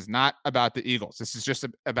Twitter. This is not about the Eagles. This is just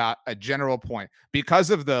about a general point. Because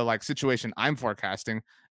of the like situation I'm forecasting,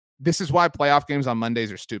 this is why playoff games on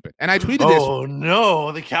Mondays are stupid. And I tweeted this. Oh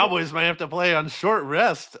no, the Cowboys might have to play on short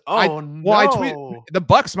rest. No. I tweeted the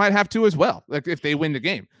Bucks might have to as well, like if they win the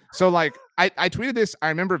game. So like I tweeted this. I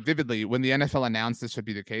remember vividly when the NFL announced this would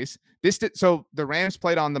be the case. So the Rams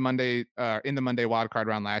played on the Monday in the Monday wildcard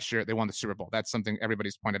round last year. They won the Super Bowl. That's something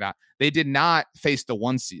everybody's pointed out. They did not face the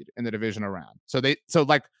 1 seed in the divisional round. So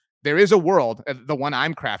like there is a world, the one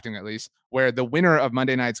I'm crafting at least, where the winner of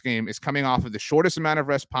Monday night's game is coming off of the shortest amount of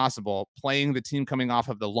rest possible, playing the team coming off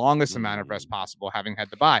of the longest amount of rest possible, having had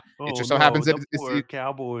the bye. It just so happens that it's the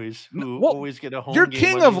Cowboys who always get a home you're game.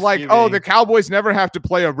 King of like, oh, the Cowboys never have to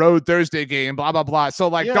play a road Thursday game, blah, blah, blah. So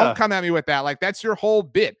like, don't come at me with that. Like, that's your whole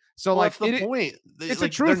bit. So like, that's the point. It's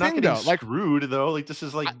like, a true thing though. Like screwed though. Like this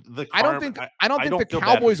is like I don't think the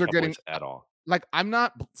Cowboys are getting at all. Like, I'm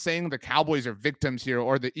not saying the Cowboys are victims here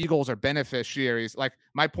or the Eagles are beneficiaries. Like,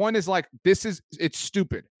 my point is like, it's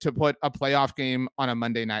stupid to put a playoff game on a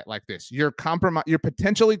Monday night like this. You're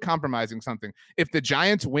potentially compromising something. If the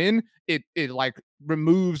Giants win, it like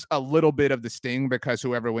removes a little bit of the sting because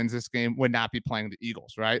whoever wins this game would not be playing the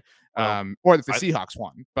Eagles, right? Or if the Seahawks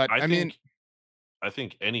won. But I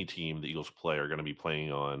think any team the Eagles play are going to be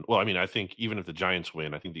playing on. Well, I mean, I think even if the Giants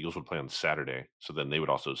win, I think the Eagles would play on Saturday. So then they would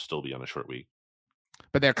also still be on a short week.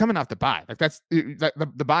 But they're coming off the bye. Like that's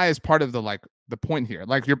the bye is part of the point here.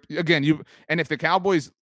 Like if the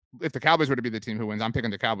Cowboys were to be the team who wins, I'm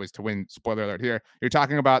picking the Cowboys to win. Spoiler alert here. You're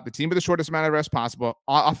talking about the team with the shortest amount of rest possible,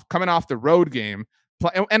 coming off the road game.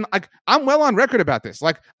 And like I'm well on record about this.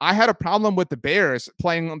 Like I had a problem with the Bears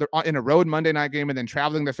playing in a road Monday night game and then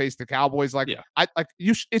traveling to face the Cowboys. Like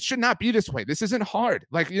it should not be this way. This isn't hard.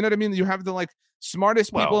 Like you know what I mean. You have the like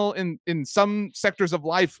smartest people in some sectors of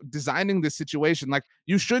life designing this situation. Like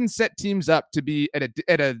you shouldn't set teams up to be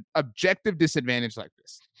at a objective disadvantage like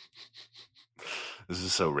this. This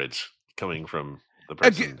is so rich coming from.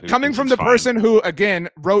 Person who again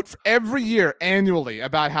wrote every year annually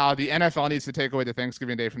about how the NFL needs to take away the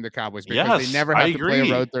Thanksgiving Day from the Cowboys because they never have to play a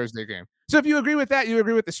road Thursday game. So if you agree with that, you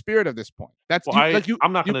agree with the spirit of this point. That's I'm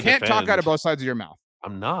not going to. You can't talk out of both sides of your mouth.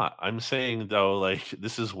 I'm not. I'm saying though, like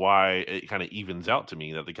this is why it kind of evens out to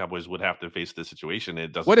me that the Cowboys would have to face this situation.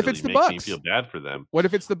 It doesn't. What if really it's the make Bucks? Me feel bad for them. What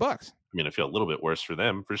if it's the Bucks? I mean, I feel a little bit worse for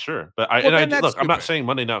them for sure. But I'm not saying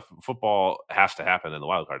Monday Night Football has to happen in the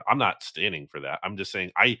wild card. I'm not standing for that. I'm just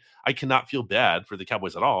saying I cannot feel bad for the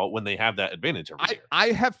Cowboys at all when they have that advantage every year. I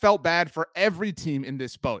have felt bad for every team in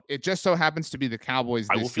this boat. It just so happens to be the Cowboys.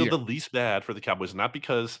 I will feel the least bad for the Cowboys, not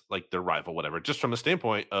because like they're rival, whatever. Just from the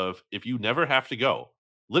standpoint of if you never have to go.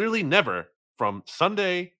 Literally never from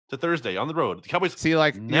Sunday to Thursday on the road. The Cowboys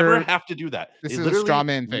never have to do that. This is a straw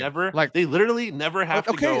man thing. They literally never have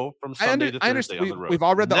to go from Sunday to Thursday on the road. We've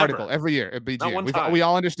all read the article every year at BGA. We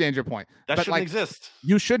all understand your point. That shouldn't exist.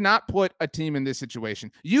 You should not put a team in this situation.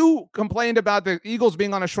 You complained about the Eagles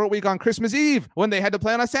being on a short week on Christmas Eve when they had to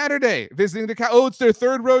play on a Saturday, visiting the it's their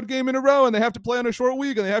third road game in a row, and they have to play on a short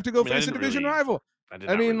week, and they have to go face a division rival. I did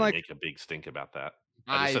not really make a big stink about that.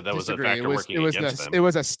 I just said that disagree. Was a factor working against them. It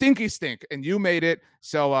was a stinky stink, and you made it.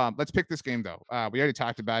 So let's pick this game, though. We already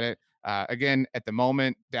talked about it. Again, at the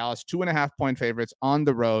moment, Dallas 2.5-point favorites on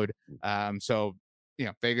the road. So,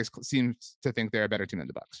 Vegas seems to think they're a better team than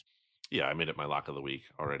the Bucks. Yeah, I made it my lock of the week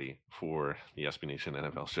already for the SB Nation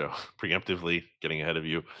NFL show, preemptively getting ahead of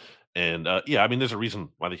you. And, I mean, there's a reason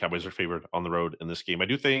why the Cowboys are favored on the road in this game. I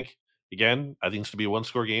do think, again, I think it's to be a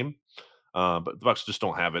one-score game, but the Bucks just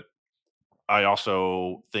don't have it. I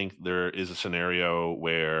also think there is a scenario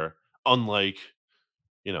where, unlike,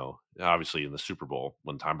 obviously in the Super Bowl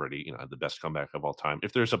when Tom Brady, had the best comeback of all time,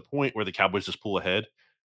 if there's a point where the Cowboys just pull ahead,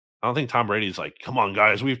 I don't think Tom Brady's like, come on,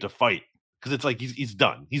 guys, we have to fight. Because it's like he's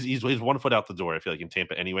done. He's 1 foot out the door, I feel like, in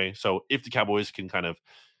Tampa anyway. So if the Cowboys can kind of,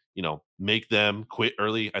 make them quit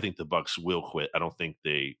early, I think the Bucks will quit. I don't think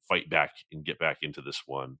they fight back and get back into this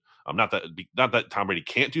one. Not that Tom Brady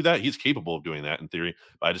can't do that. He's capable of doing that in theory,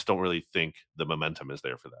 but I just don't really think the momentum is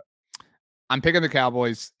there for that. I'm picking the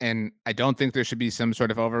Cowboys, and I don't think there should be some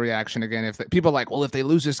sort of overreaction again. If people are like, well, if they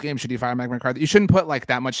lose this game, should you fire Mike McCarthy? You shouldn't put like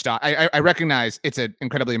that much stock. I recognize it's an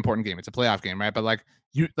incredibly important game. It's a playoff game, right? But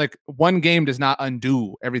like one game does not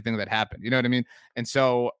undo everything that happened. You know what I mean? And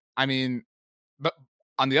so, but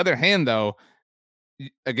on the other hand, though,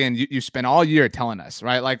 again, you spent all year telling us,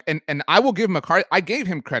 right? Like, and I will give McCarthy, I gave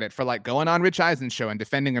him credit for like going on Rich Eisen's show and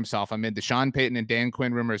defending himself amid the Sean Payton and Dan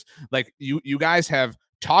Quinn rumors. Like you guys have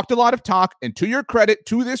talked a lot of talk, and to your credit,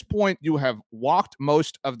 to this point, you have walked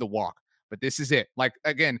most of the walk. but this is it. Like,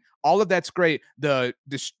 again, all of that's great. The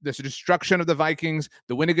destruction of the Vikings,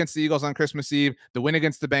 the win against the Eagles on Christmas Eve, the win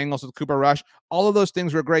against the Bengals with Cooper Rush, all of those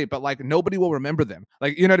things were great, but like nobody will remember them.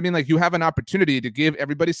 Like, you know what I mean? Like, you have an opportunity to give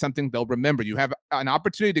everybody something they'll remember. You have an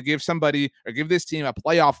opportunity to give somebody or give this team a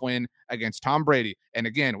playoff win against Tom Brady. And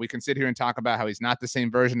again, we can sit here and talk about how he's not the same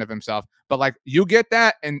version of himself, but like you get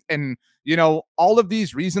that, and you know, all of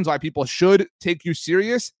these reasons why people should take you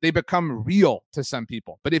serious, they become real to some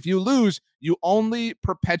people. But if you lose, you only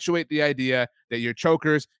perpetuate the idea that you're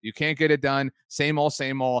chokers, you can't get it done, same old,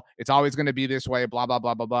 it's always going to be this way, blah, blah,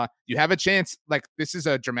 blah, blah, blah. You have a chance, like, this is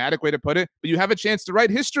a dramatic way to put it, but you have a chance to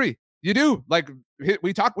write history. You do. Like,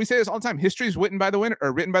 we say this all the time. History is written by the winner,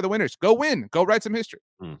 or written by the winners. Go win. Go write some history.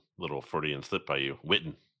 Little Freudian slip by you.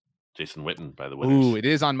 Jason Witten by the winners. Ooh, it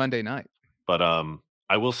is on Monday night. But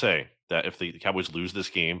I will say that if the Cowboys lose this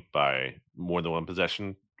game by more than one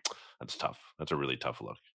possession, that's tough. That's a really tough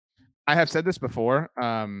look. I have said this before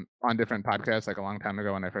on different podcasts, like a long time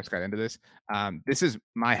ago when I first got into this. This is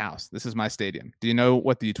my house. This is my stadium. Do you know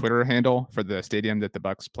what the Twitter handle for the stadium that the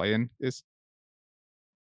Bucks play in is?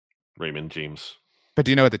 Raymond James. But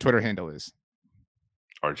do you know what the Twitter handle is?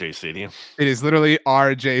 RJ Stadium. It is literally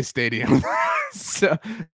RJ Stadium. So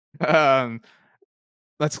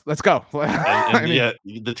let's go. And yet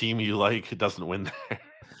the team you like doesn't win there.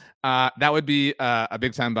 That would be a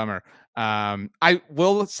big time bummer. I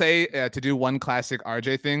will say to do one classic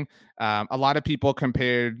RJ thing. A lot of people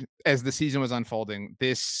compared, as the season was unfolding,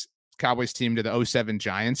 this Cowboys team to the 2007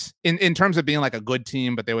 Giants in terms of being like a good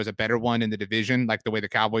team, but there was a better one in the division, like the way the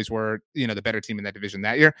Cowboys were, you know, the better team in that division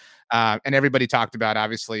that year. And everybody talked about,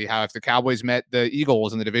 obviously, how if the Cowboys met the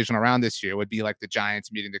Eagles in the division around this year, it would be like the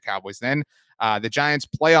Giants meeting the Cowboys then. The Giants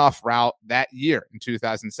playoff route that year in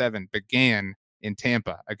 2007 began in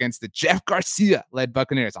Tampa against the Jeff Garcia led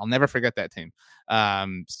Buccaneers. I'll never forget that team.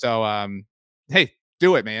 Hey,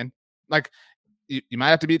 do it, man. Like, you might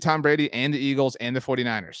have to beat Tom Brady and the Eagles and the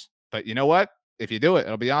 49ers. But you know what? If you do it,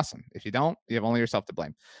 it'll be awesome. If you don't, you have only yourself to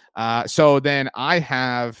blame. So then I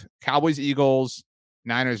have Cowboys, Eagles,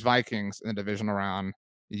 Niners, Vikings in the divisional round.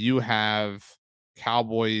 You have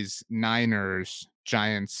Cowboys, Niners,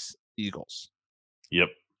 Giants, Eagles. Yep.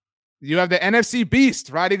 You have the NFC Beast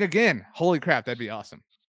riding again. Holy crap, that'd be awesome.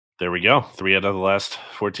 There we go. 3 out of the last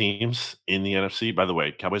 4 teams in the NFC. By the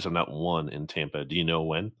way, Cowboys have not won in Tampa. Do you know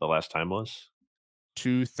when the last time was?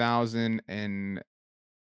 2011.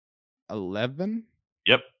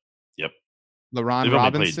 Yep. LaRon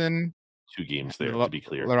Robinson. 2 games there, to be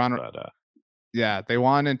clear. Yeah, they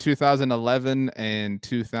won in 2011 and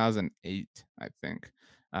 2008, I think.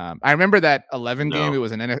 I remember that 11 game. It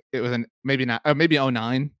was maybe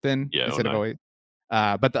 09 then instead of 08.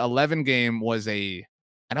 But the 11 game was I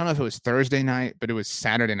don't know if it was Thursday night, but it was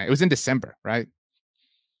Saturday night. It was in December, right?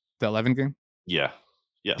 The 11 game. Yeah.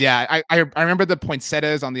 Yeah. I remember the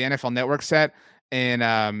poinsettias on the NFL Network set, and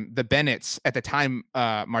the Bennetts at the time.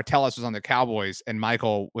 Martellus was on the Cowboys and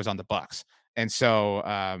Michael was on the Bucks. And so,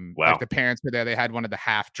 like the parents were there. They had one of the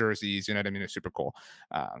half jerseys. You know what I mean? It's super cool.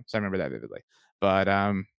 So I remember that vividly. But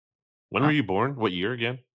when were you born? What year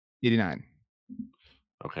again? 89.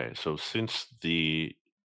 Okay, so since the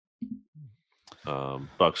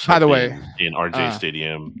Bucks, by the way, in RJ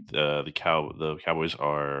Stadium, the Cowboys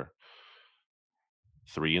are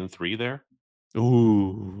 3-3 there.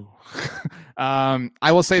 Ooh.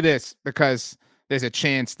 I will say this because there's a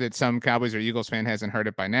chance that some Cowboys or Eagles fan hasn't heard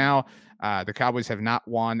it by now. The Cowboys have not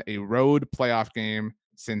won a road playoff game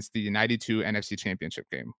since the 92 NFC Championship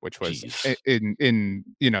game, which was in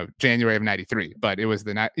January of 93. But it was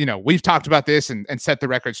we've talked about this and set the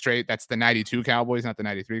record straight. That's the 92 Cowboys, not the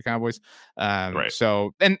 93 Cowboys. Right.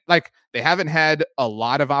 So, and like they haven't had a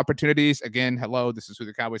lot of opportunities. Again, hello, this is who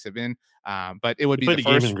the Cowboys have been. But it would be the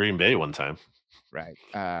first game in Green Bay one time. Right.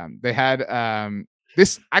 They had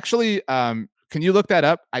this actually. Can you look that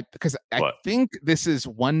up? Because I think this is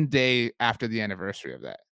one day after the anniversary of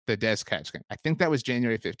that. The Dez catch game. I think that was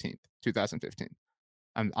January 15th, 2015.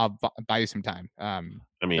 I'll buy you some time.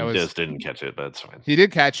 Dez didn't catch it, but it's fine. He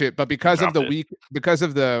did catch it, but because of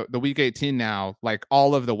the week 18 now, like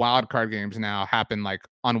all of the wild card games now happen like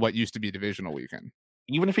on what used to be divisional weekend.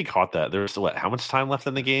 Even if he caught that, there's how much time left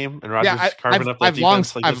in the game? And Rodgers carving up I've long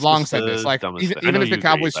said this. Like even if the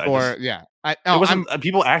Cowboys score,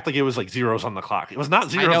 people act like it was like zeros on the clock. It was not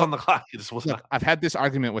zeros on the clock. It just was not. I've had this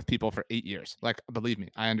argument with people for 8 years. Like, believe me,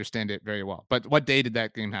 I understand it very well. But what day did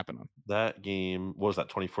that game happen on? That game, what was that?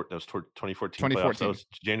 2014. That was 2014. 2014. That was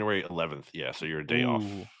January 11th. Yeah, so you're a day off.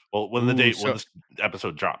 Well, when this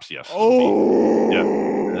episode drops, yes. Oh,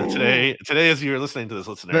 yeah. Today, as you're listening to this,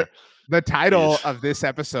 listener, The title of this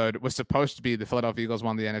episode was supposed to be the Philadelphia Eagles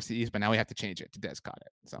won the NFC East, but now we have to change it to Des caught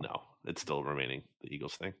it. So no, it's still remaining the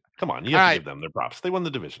Eagles thing. Come on, you have to give them their props. They won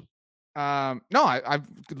the division. No, I've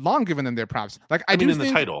long given them their props. Like I mean, do in think,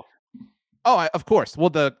 the title. Oh, of course. Well,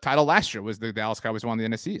 the title last year was the Dallas Cowboys won the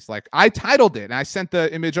NFC East. Like I titled it and I sent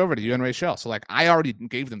the image over to you and Rachel. So like I already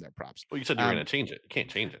gave them their props. Well, you said you were going to change it. You can't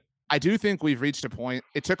change it. I do think we've reached a point.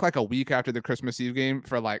 It took like a week after the Christmas Eve game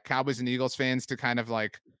for like Cowboys and Eagles fans to kind of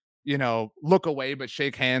like, you know, look away but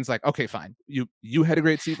shake hands. Like, okay, fine. You had a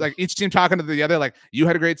great season. Like each team talking to the other, like you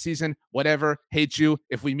had a great season. Whatever. Hate you.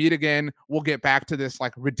 If we meet again, we'll get back to this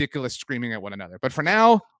like ridiculous screaming at one another. But for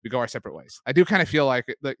now, we go our separate ways. I do kind of feel like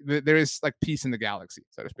there is like peace in the galaxy,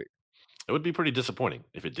 so to speak. It would be pretty disappointing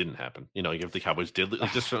if it didn't happen. You know, if the Cowboys did,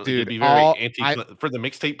 just Dude, it'd be very for the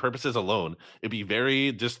mixtape purposes alone. It'd be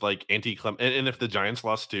very just like anti-clim. And if the Giants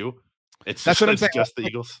lost too, that's what I'm saying. Just the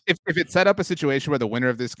Eagles. If it set up a situation where the winner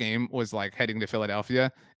of this game was like heading to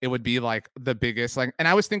Philadelphia, it would be like the biggest. Like, and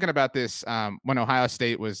I was thinking about this when Ohio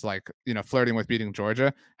State was like, you know, flirting with beating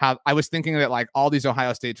Georgia. How I was thinking that like all these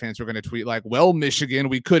Ohio State fans were going to tweet like, "Well, Michigan,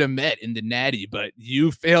 we could have met in the Natty, but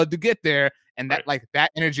you failed to get there." And that like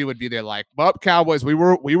that energy would be there, like, well, Cowboys, we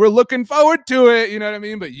were looking forward to it, you know what I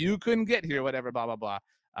mean? But you couldn't get here, whatever, blah, blah, blah.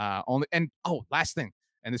 Last thing.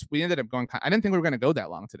 And we ended up going, I didn't think we were going to go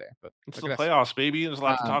that long today, but it's the playoffs, baby. There's a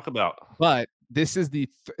lot to talk about. But this is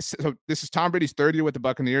this is Tom Brady's third year with the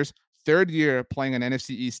Buccaneers, third year playing an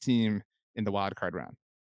NFC East team in the wild card round.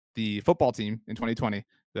 The football team in 2020,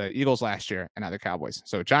 the Eagles last year, and now the Cowboys.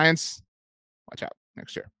 So Giants, watch out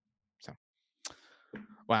next year. So,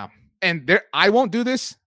 wow. And I won't do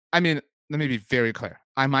this. I mean, let me be very clear.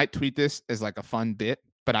 I might tweet this as like a fun bit,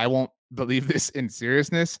 but I won't believe this in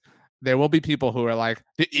seriousness. There will be people who are like,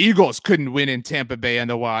 the Eagles couldn't win in Tampa Bay in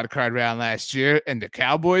the wild card round last year, and the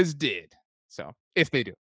Cowboys did. So if they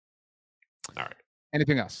do. All right.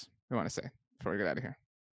 Anything else you want to say before we get out of here?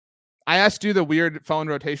 I asked you the weird phone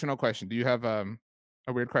rotational question. Do you have a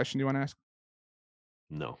weird question you want to ask?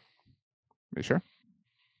 No. Are you sure?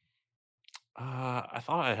 I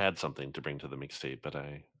thought I had something to bring to the mixtape, but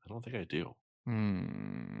I don't think I do.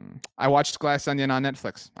 I watched Glass Onion on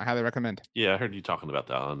Netflix. I highly recommend. Yeah, I heard you talking about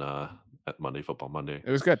that on at Monday Football Monday.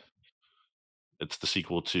 It was good. It's the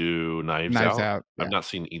sequel to Knives Out. Yeah. I've not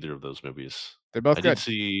seen either of those movies. They're both good.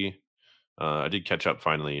 I did catch up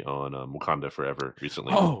finally on Wakanda Forever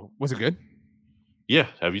recently. Oh, was it good? Yeah.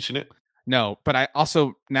 Have you seen it? No, but I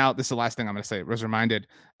also, now this is the last thing I'm going to say, was reminded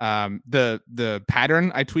the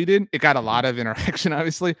pattern I tweeted, it got a lot of interaction,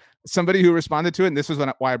 obviously. Somebody who responded to it, and this was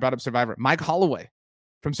why I brought up Survivor, Mike Holloway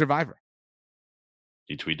from Survivor.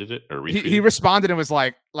 He tweeted it or retweeted? He responded and was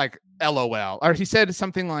like LOL, or he said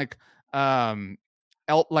something like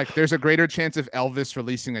there's a greater chance of Elvis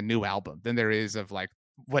releasing a new album than there is of like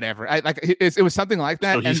whatever. It was something like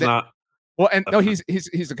that. So he's not. Well, and no, he's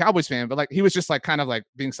a Cowboys fan, but like he was just like kind of like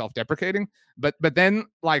being self-deprecating. But then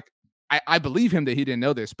like I believe him that he didn't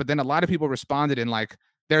know this. But then a lot of people responded and like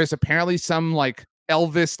there's apparently some like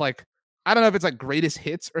Elvis, like I don't know if it's like greatest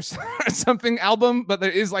hits or something album, but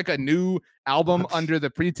there is like a new album under the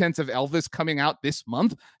pretense of Elvis coming out this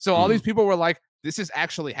month. So all these people were like, this is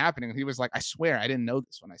actually happening. And he was like, I swear I didn't know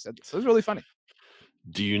this when I said this. It was really funny.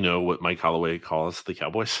 Do you know what Mike Holloway calls the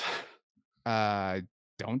Cowboys?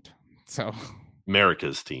 Don't. So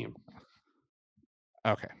America's team.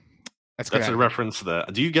 Okay. That's a reference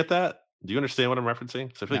that. Do you get that? Do you understand what I'm referencing?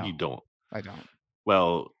 Because I feel like you don't. I don't.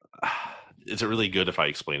 Well, is it really good if I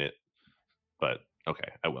explain it? But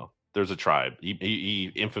okay, I will. There's a tribe.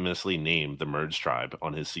 He infamously named the Merge tribe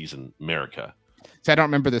on his season America. So I don't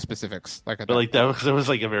remember the specifics. But like that was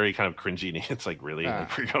like a very kind of cringy name. It's like really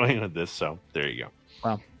like we're going with this. So there you go.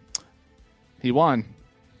 Well, he won.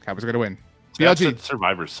 Cowboys are going to win. BLG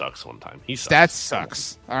Survivor sucks one time. He sucks. Stats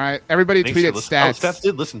sucks. All right. Everybody tweet at Stats. Stats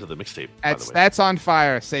did listen to the mixtape. At Stats on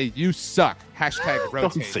Fire, say you suck. # rotate.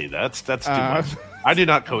 Don't say that. That's too much. I do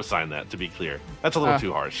not co-sign that, to be clear. That's a little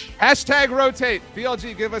too harsh. # rotate.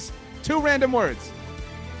 BLG, give us 2 random words.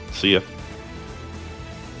 See ya.